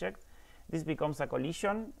any object, this becomes a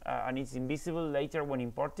collision, and it's invisible later when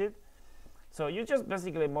imported. So you just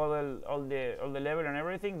basically model all the level and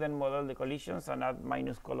everything, then model the collisions and add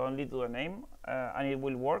minus call only to the name, and it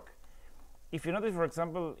will work. If you notice, for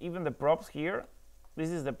example, even the props here, this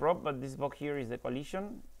is the prop, but this box here is the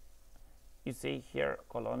collision. You see here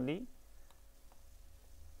call only.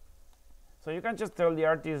 So you can just tell the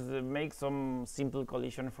artist make some simple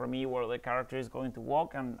collision for me where the character is going to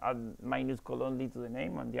walk and add minus call only to the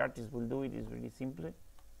name, and the artist will do it. It's really simple.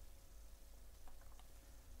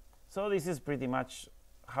 So this is pretty much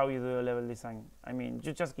how you do a level design. I mean,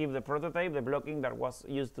 you just give the prototype, the blocking that was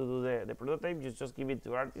used to do the prototype, you just give it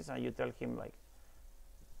to artist and you tell him, like,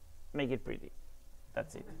 make it pretty.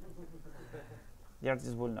 That's it. The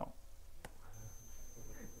artist will know.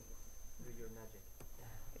 Do your magic.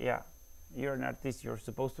 Yeah, you're an artist, you're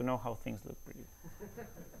supposed to know how things look pretty.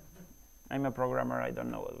 I'm a programmer, I don't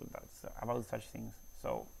know about such things.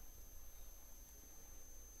 So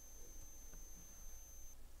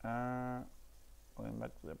going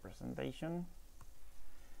back to the presentation.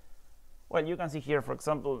 Well, you can see here, for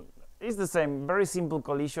example, it's the same, very simple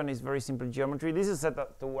collision, is very simple geometry. This is set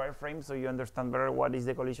up to wireframe, so you understand better what is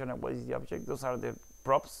the collision and what is the object. Those are the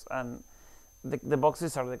props, and the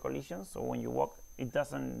boxes are the collisions. So when you walk, it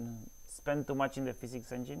doesn't spend too much in the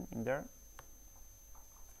physics engine in there.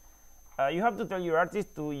 You have to tell your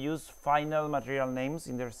artist to use final material names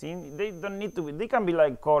in their scene. They don't need to be, they can be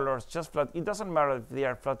like colors, just flat. It doesn't matter if they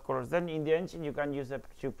are flat colors. Then in the engine, you can use a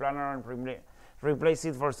texture planner and replace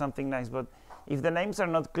it for something nice. But if the names are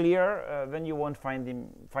not clear, then you won't find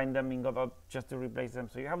them in Godot just to replace them.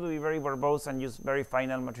 So you have to be very verbose and use very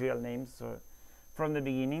final material names from the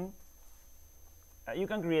beginning. You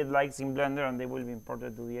can create likes in Blender and they will be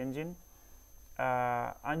imported to the engine.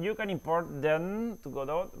 And you can import them to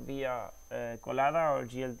Godot via Collada or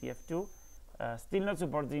GLTF2. Still not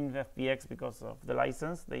supporting FBX because of the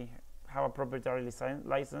license. They have a proprietary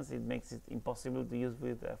license. It makes it impossible to use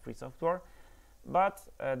with free software. But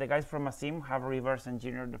the guys from Asim have reverse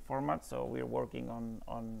engineered the format, so we're working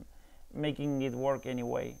on making it work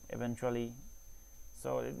anyway, eventually.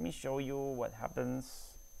 So let me show you what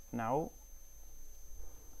happens now.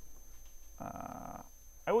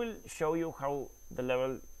 I will show you how the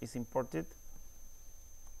level is imported.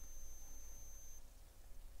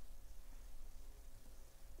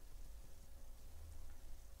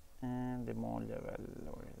 And demo level,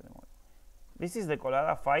 where is the demo? This is the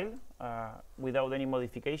Collada file without any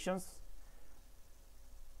modifications.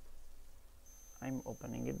 I'm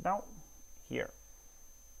opening it now here.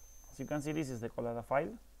 As you can see, this is the Collada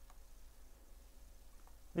file.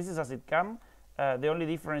 This is as it comes. The only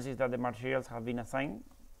difference is that the materials have been assigned.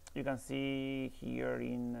 You can see here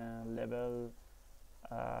in level,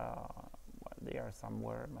 well, they are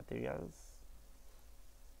somewhere, materials.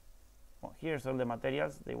 Well, here's all the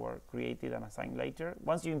materials. They were created and assigned later.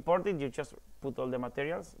 Once you import it, you just put all the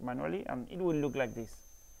materials manually, and it will look like this,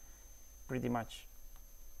 pretty much.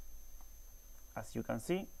 As you can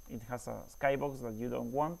see, it has a skybox that you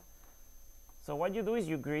don't want. So what you do is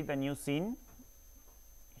you create a new scene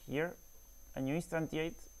here, and you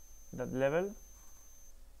instantiate that level.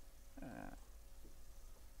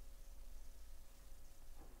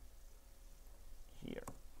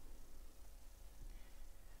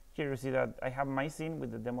 Here you see that I have my scene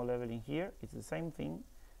with the demo level in here. It's the same thing,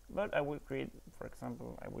 but I will create, for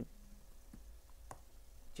example, I will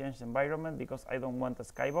change the environment because I don't want a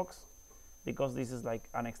skybox, because this is like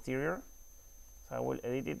an exterior. So I will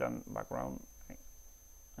edit it and background,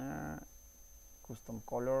 custom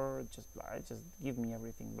color, just black, just give me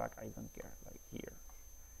everything black, I don't care, like here.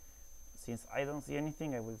 Since I don't see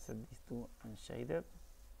anything, I will set this to unshaded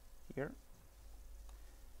here.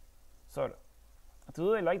 So to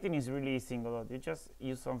do the lighting is really easy in Godot. You just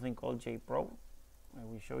use something called JPro. I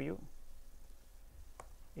will show you.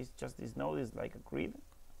 It's just this node is like a grid.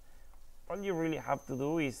 All you really have to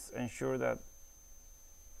do is ensure that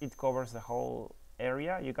it covers the whole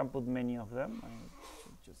area. You can put many of them. I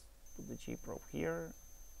just put the JPro here.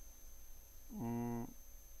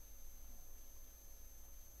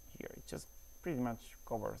 Here, it just pretty much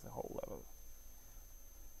covers the whole level.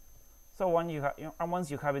 So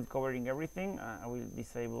once you have it covering everything, I will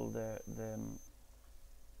disable the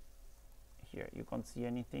here you can't see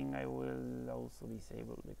anything. I will also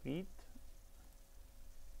disable the grid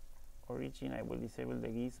origin. I will disable the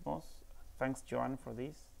gizmos. Thanks, Joan, for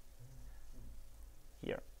this.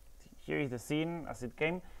 Here is the scene as it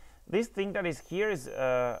came. This thing that is here is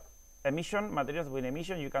emission, materials with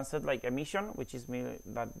emission. You can set like emission, which is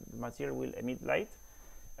that material will emit light.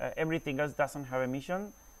 Everything else doesn't have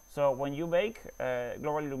emission. So when you bake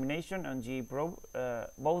global illumination and GIMP,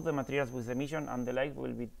 both the materials with emission and the light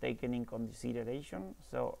will be taken in consideration.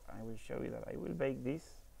 So I will show you that I will bake this.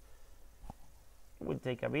 It will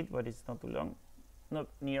take a bit, but it's not too long. Not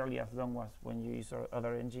nearly as long as when you use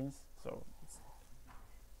other engines. So it's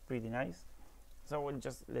pretty nice. So we'll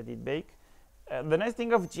just let it bake. The nice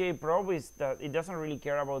thing of GIMP is that it doesn't really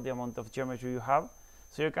care about the amount of geometry you have.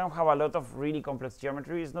 So you can have a lot of really complex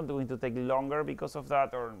geometry. It's not going to take longer because of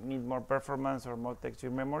that, or need more performance or more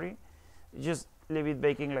texture memory. You just leave it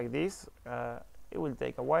baking like this. It will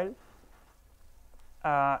take a while.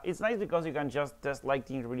 It's nice because you can just test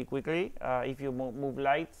lighting really quickly. If you move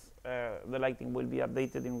lights, the lighting will be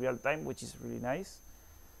updated in real time, which is really nice.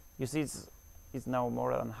 You see it's now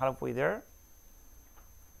more than halfway there.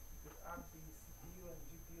 You could add the CPU and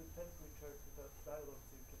GPU temperature to the dialog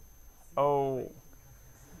so you can see. Oh.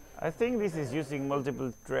 I think this is using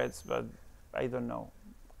multiple threads, but I don't know.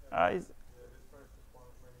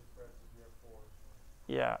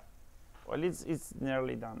 Yeah, well, it's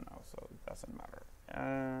nearly done now, so it doesn't matter.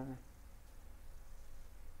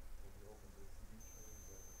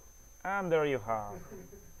 And there you have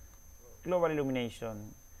global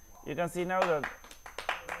illumination. You can see now that,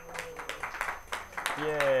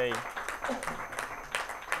 yay!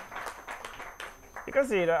 You can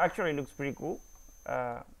see it actually looks pretty cool.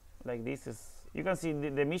 Like this is, you can see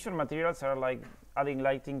the emission materials are like adding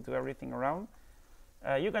lighting to everything around.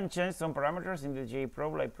 You can change some parameters in the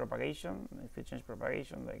JPro, like propagation. If you change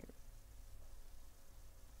propagation, like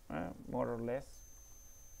more or less,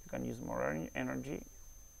 you can use more energy.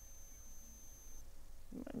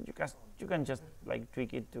 You can just like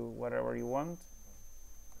tweak it to whatever you want.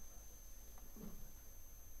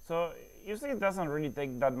 So you see, it doesn't really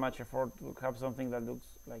take that much effort to have something that looks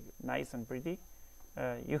like nice and pretty.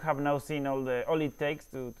 You have now seen all it takes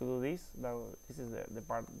to do this. Now this is the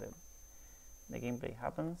part that the gameplay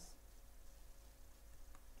happens.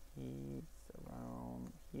 It's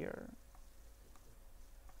around here.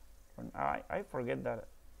 I forget that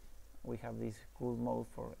we have this cool mode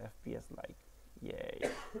for FPS, like, yay.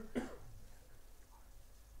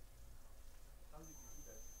 How did you do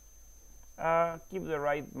that? Keep the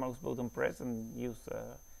right mouse button pressed and use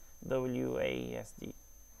WASD.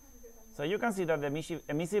 So you can see that the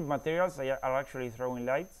emissive materials are actually throwing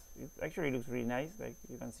lights. It actually looks really nice. Like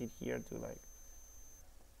you can see it here too. Like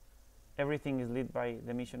everything is lit by the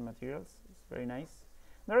emission materials. It's very nice.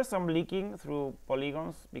 There is some leaking through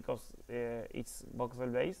polygons because it's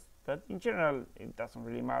voxel based, but in general it doesn't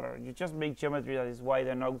really matter. You just make geometry that is wide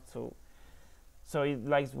enough so it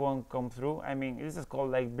lights won't come through. I mean, this is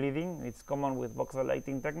called like bleeding. It's common with voxel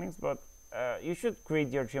lighting techniques, but you should create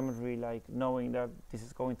your geometry like knowing that this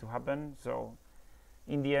is going to happen. So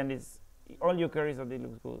in the end, it's all you care is that it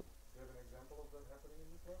looks good. Do you have an example of that happening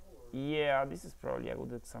in this level? Or? Yeah, this is probably a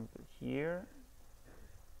good example here.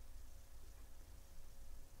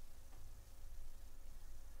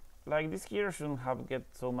 Like this here shouldn't have get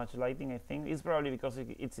so much lighting. I think it's probably because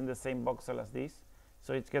it's in the same voxel as this,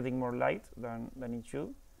 so it's getting more light than it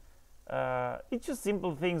should. It's just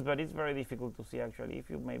simple things, but it's very difficult to see actually.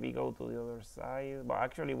 If you maybe go to the other side, but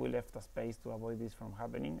actually we left a space to avoid this from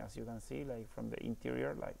happening, as you can see, like from the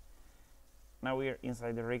interior. Like now we are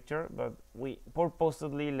inside the Richter, but we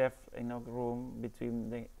purposely left enough room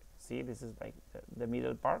between the. See, this is like the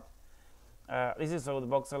middle part. This is so the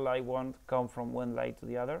voxel light won't come from one light to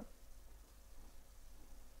the other.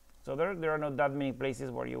 So there are not that many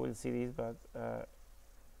places where you will see this, but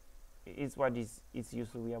it's what it's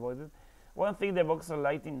used to be avoided. One thing the voxel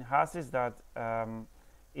lighting has is that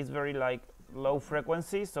it's very like low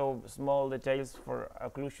frequency, so small details for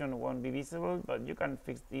occlusion won't be visible, but you can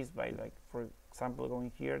fix this by, like, for example,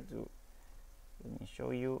 going here to, let me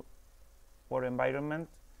show you, for environment,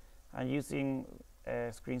 and using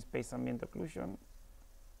screen space ambient occlusion.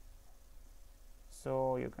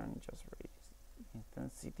 So you can just raise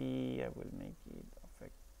intensity. I will make it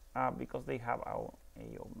affect because they have our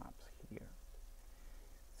AO maps here.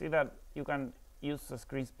 See that you can use a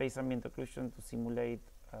screen space ambient occlusion to simulate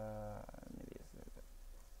maybe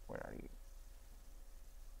where are you?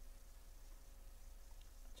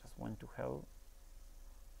 Just went to hell.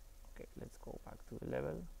 Okay, let's go back to the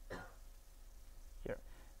level. Here.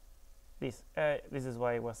 This is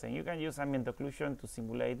why I was saying you can use ambient occlusion to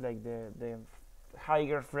simulate like the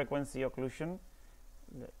higher frequency occlusion.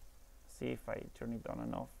 Let's see if I turn it on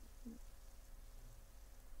and off.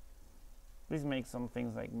 This makes some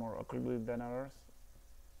things like more occluded than others.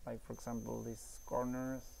 Like for example, these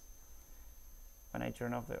corners. When I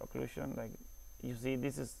turn off the occlusion, like you see,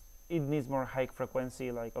 it needs more high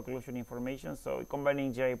frequency like occlusion information. So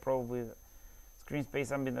combining GI probe with screen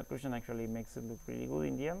space ambient occlusion actually makes it look really good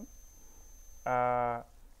in the end.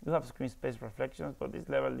 You have screen space reflections, but this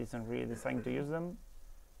level isn't really designed to use them.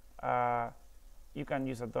 You can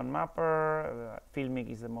use a tone mapper. Filmic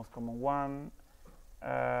is the most common one.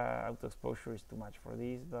 Auto exposure is too much for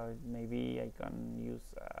this, but maybe I can use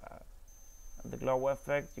the glow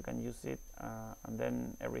effect. You can use it, and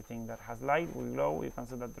then everything that has light will glow. You can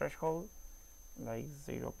set a threshold like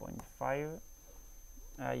 0.5.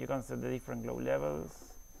 You can set the different glow levels.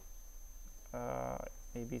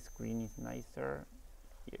 Maybe screen is nicer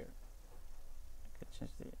here. I can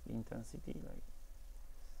change the intensity, like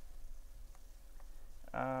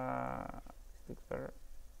it looks better.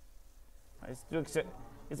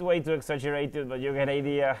 It's way too exaggerated, but you get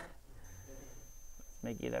idea. Let's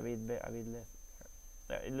make it a bit less.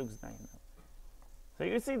 It looks nice now. So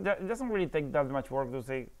you see that it doesn't really take that much work to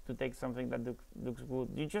take something that looks good.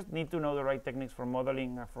 You just need to know the right techniques for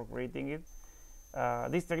modeling and for creating it.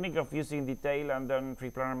 This technique of using detail and then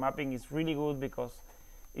preplanar mapping is really good because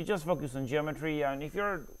you just focus on geometry, and if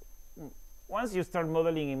you're once you start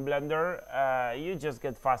modeling in Blender, you just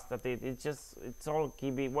get fast at it. It's all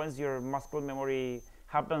key. Once your muscle memory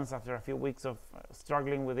happens after a few weeks of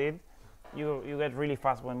struggling with it, you get really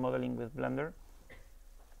fast when modeling with Blender.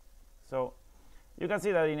 So you can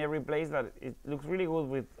see that in every place that it looks really good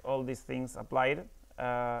with all these things applied.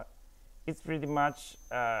 It's pretty much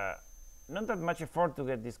not that much effort to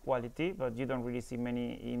get this quality, but you don't really see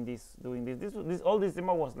many in this doing this. All this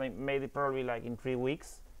demo was like made probably like in 3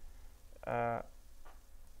 weeks.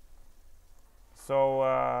 So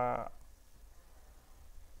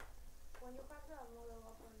When you had the model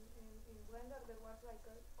open in Blender, there was like a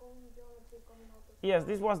cone geometry coming out of yes,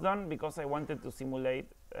 this was done because I wanted to simulate.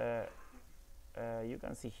 You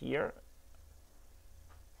can see here.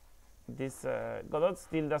 This Godot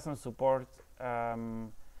still doesn't support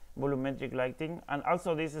volumetric lighting, and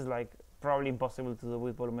also this is like probably impossible to do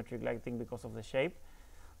with volumetric lighting because of the shape.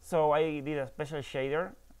 So I did a special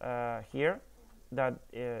shader here that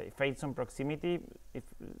fades on proximity. If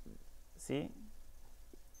see,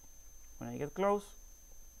 when I get close,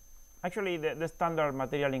 actually the standard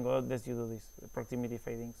material in Godot lets you do this proximity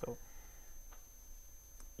fading. So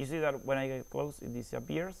you see that when I get close, it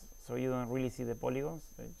disappears, so you don't really see the polygons.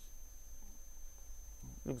 It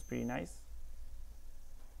looks pretty nice.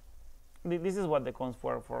 This is what the cons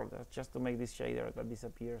were for, just to make this shader that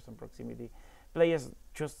disappears on proximity. Players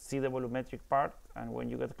just see the volumetric part, and when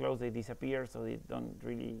you get close, they disappear, so they don't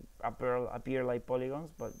really appear like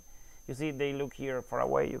polygons. But you see, they look here far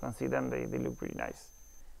away. You can see them; they look pretty nice.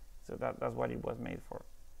 So that's what it was made for.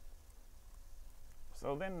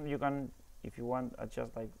 So then you can, if you want,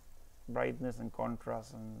 adjust like brightness and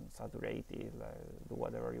contrast and saturate it, like, do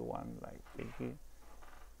whatever you want, like here.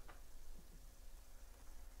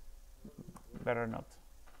 Better not.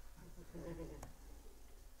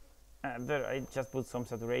 There I just put some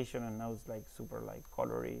saturation, and now it's like super like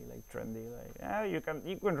colory, like trendy. Like you can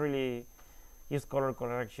really use color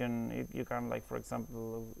correction. You can, like, for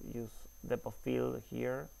example, use depth of field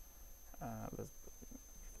here. Let's put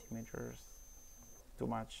 50 meters. Too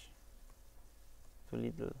much. Too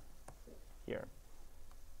little. Here.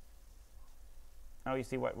 Now you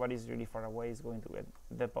see what is really far away is going to get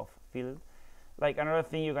depth of field. Like another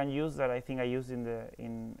thing you can use that I think I use is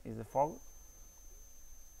the fog.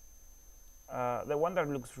 The one that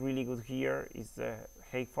looks really good here is the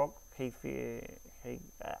Hague fog,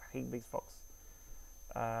 Hague-based fogs.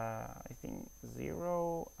 I think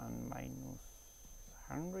 0 and minus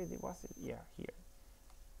 100. Was it? Yeah, here.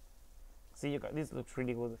 See, this looks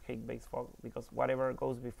really good, Hague-based fog, because whatever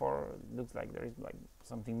goes before looks like there is like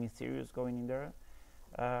something mysterious going in there.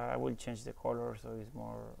 I will change the color so it's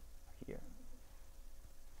more here.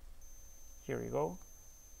 Here we go.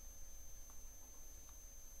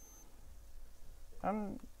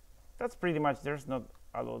 And that's pretty much, there's not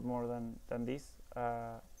a lot more than this.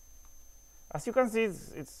 As you can see,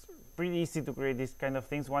 it's pretty easy to create these kind of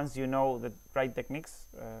things once you know the right techniques.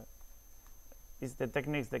 It's the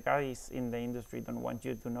techniques the guys in the industry don't want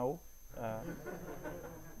you to know.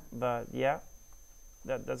 But yeah,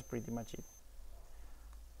 that's pretty much it.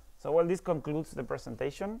 So well, this concludes the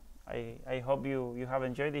presentation. I hope you have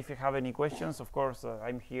enjoyed. If you have any questions, of course,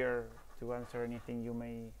 I'm here to answer anything you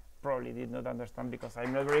may probably did not understand because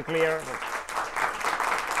I'm not very clear.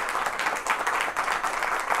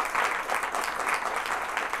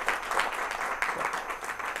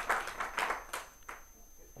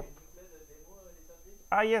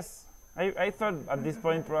 Yes, I thought at this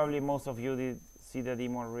point probably most of you did see the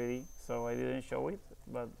demo already, so I didn't show it,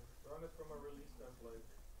 but Run it from a release template.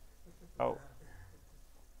 oh.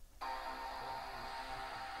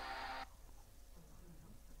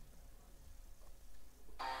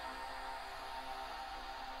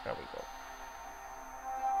 There we go.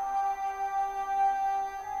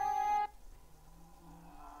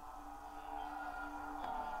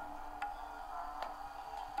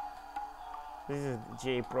 This is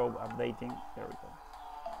JProbe updating. There we go.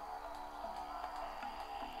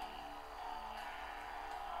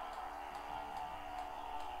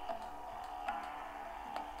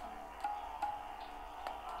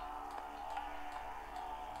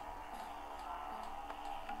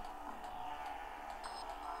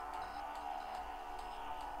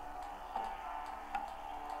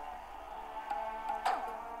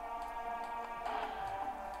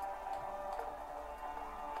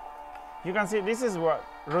 You can see this is what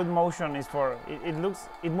root motion is for. It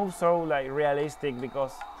moves so like realistic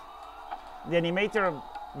because the animator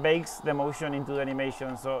bakes the motion into the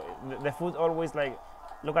animation. So the foot always like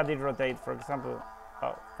look at it rotate. For example,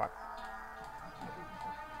 oh fuck.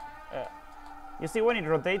 You see when it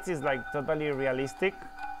rotates, it's like totally realistic.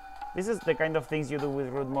 This is the kind of things you do with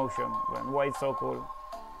root motion. Why it's so cool.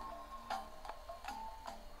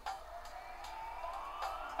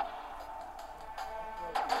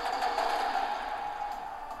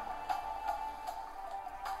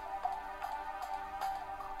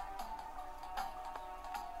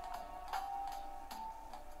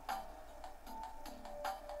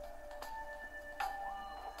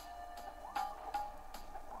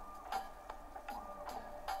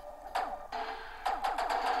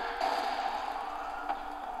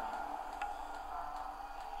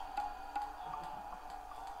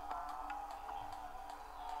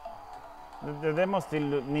 The demo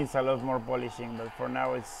still needs a lot more polishing, but for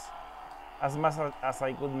now it's as much as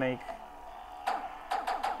I could make.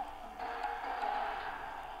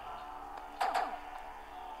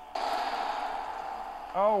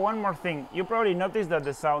 Oh, one more thing. You probably noticed that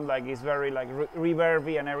the sound is very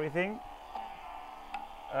reverby and everything.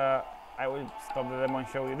 I will stop the demo and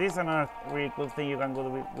show you. This is another really cool thing you can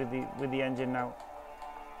do with the engine now.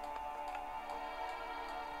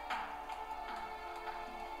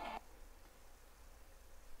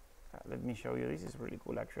 Let me show you. This is really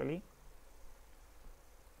cool, actually.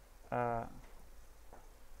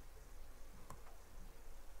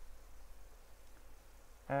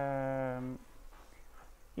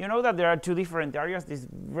 You know that there are two different areas. This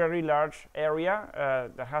very large area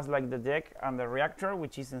that has the deck and the reactor,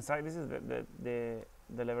 which is inside. This is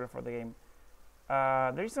the level for the game.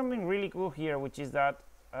 There is something really cool here, which is that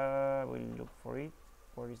we'll look for it.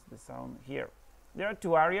 Where is the sound? Here. There are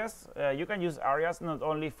two areas. You can use areas not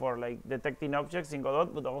only for detecting objects in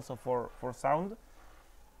Godot, but also for sound.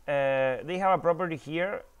 They have a property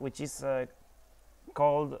here, which is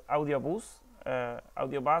called audio bus.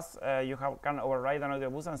 Audio bus, you can override an audio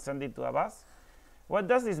bus and send it to a bus. What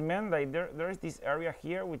does this mean? There is this area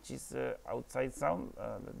here, which is outside sound.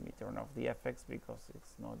 Let me turn off the effects because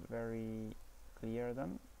it's not very clear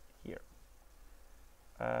then. Here.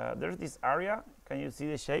 There's this area. Can you see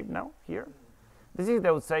the shape now? Here. This is the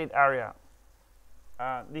outside area.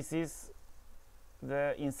 This is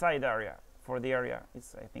the inside area for the area.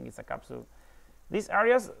 I think it's a capsule. These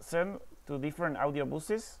areas send to different audio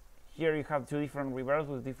buses. Here you have two different reverbs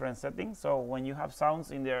with different settings. So when you have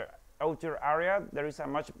sounds in the outer area, there is a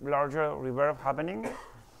much larger reverb happening.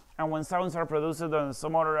 And when sounds are produced on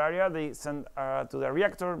some other area, they send to the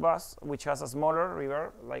reactor bus, which has a smaller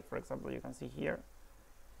reverb. Like, for example, you can see here.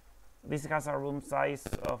 This has a room size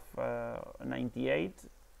of 98.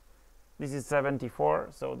 This is 74,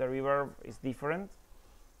 so the reverb is different.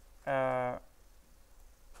 Well,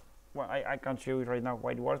 I can't show you right now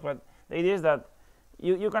why it works, but the idea is that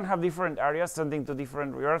you can have different areas sending to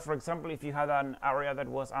different reverbs. For example, if you had an area that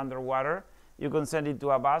was underwater, you can send it to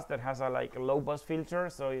a bus that has a low pass filter,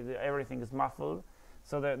 so everything is muffled.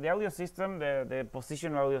 So the audio system, the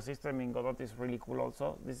position audio system in Godot is really cool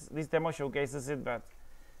also. This demo showcases it, but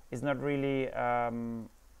it's not really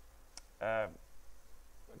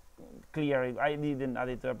clear. I didn't add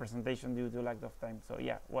it to the presentation due to lack of time. So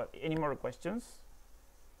yeah, any more questions?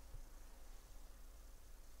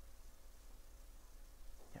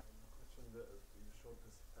 Yeah. Question, you showed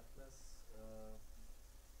this Atlas,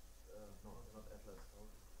 no, not Atlas.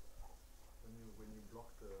 When you block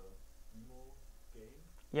the demo game.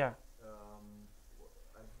 Yeah.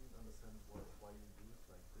 I didn't understand why you do it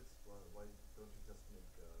like this. Why don't you just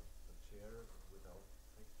make a chair without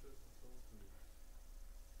textures and so?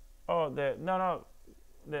 Oh, the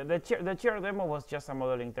chair demo was just a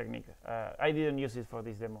modeling technique. I didn't use it for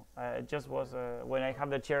this demo. It just was when I have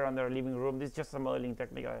the chair on the living room. This is just a modeling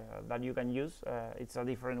technique that you can use. It's a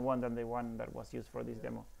different one than the one that was used for this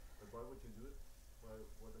demo. But why would you do it? What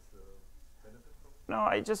is the benefit from it? No,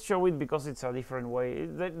 I just show it because it's a different way.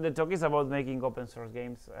 The talk is about making open source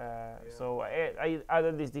games. So I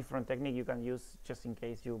added this different technique you can use just in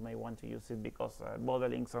case you may want to use it because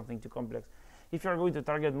modeling something too complex. If you're going to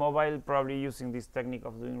target mobile, probably using this technique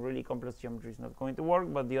of doing really complex geometry is not going to work,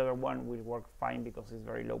 but the other one will work fine because it's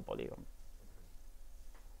very low polygon.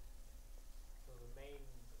 So the main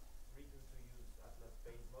reason to use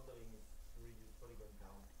Atlas-based modeling is to reduce polygon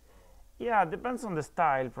count? Yeah, it depends on the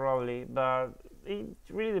style probably, but it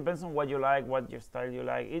really depends on what you like, what your style you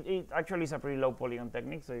like. It actually is a pretty low polygon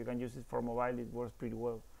technique, so you can use it for mobile. It works pretty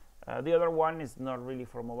well. The other one is not really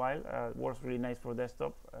for mobile. It works really nice for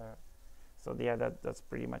desktop. So yeah, that's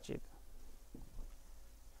pretty much it.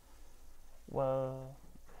 Well,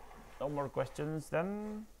 no more questions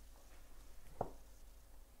then.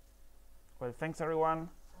 Well, thanks everyone.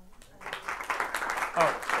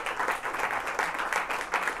 Oh.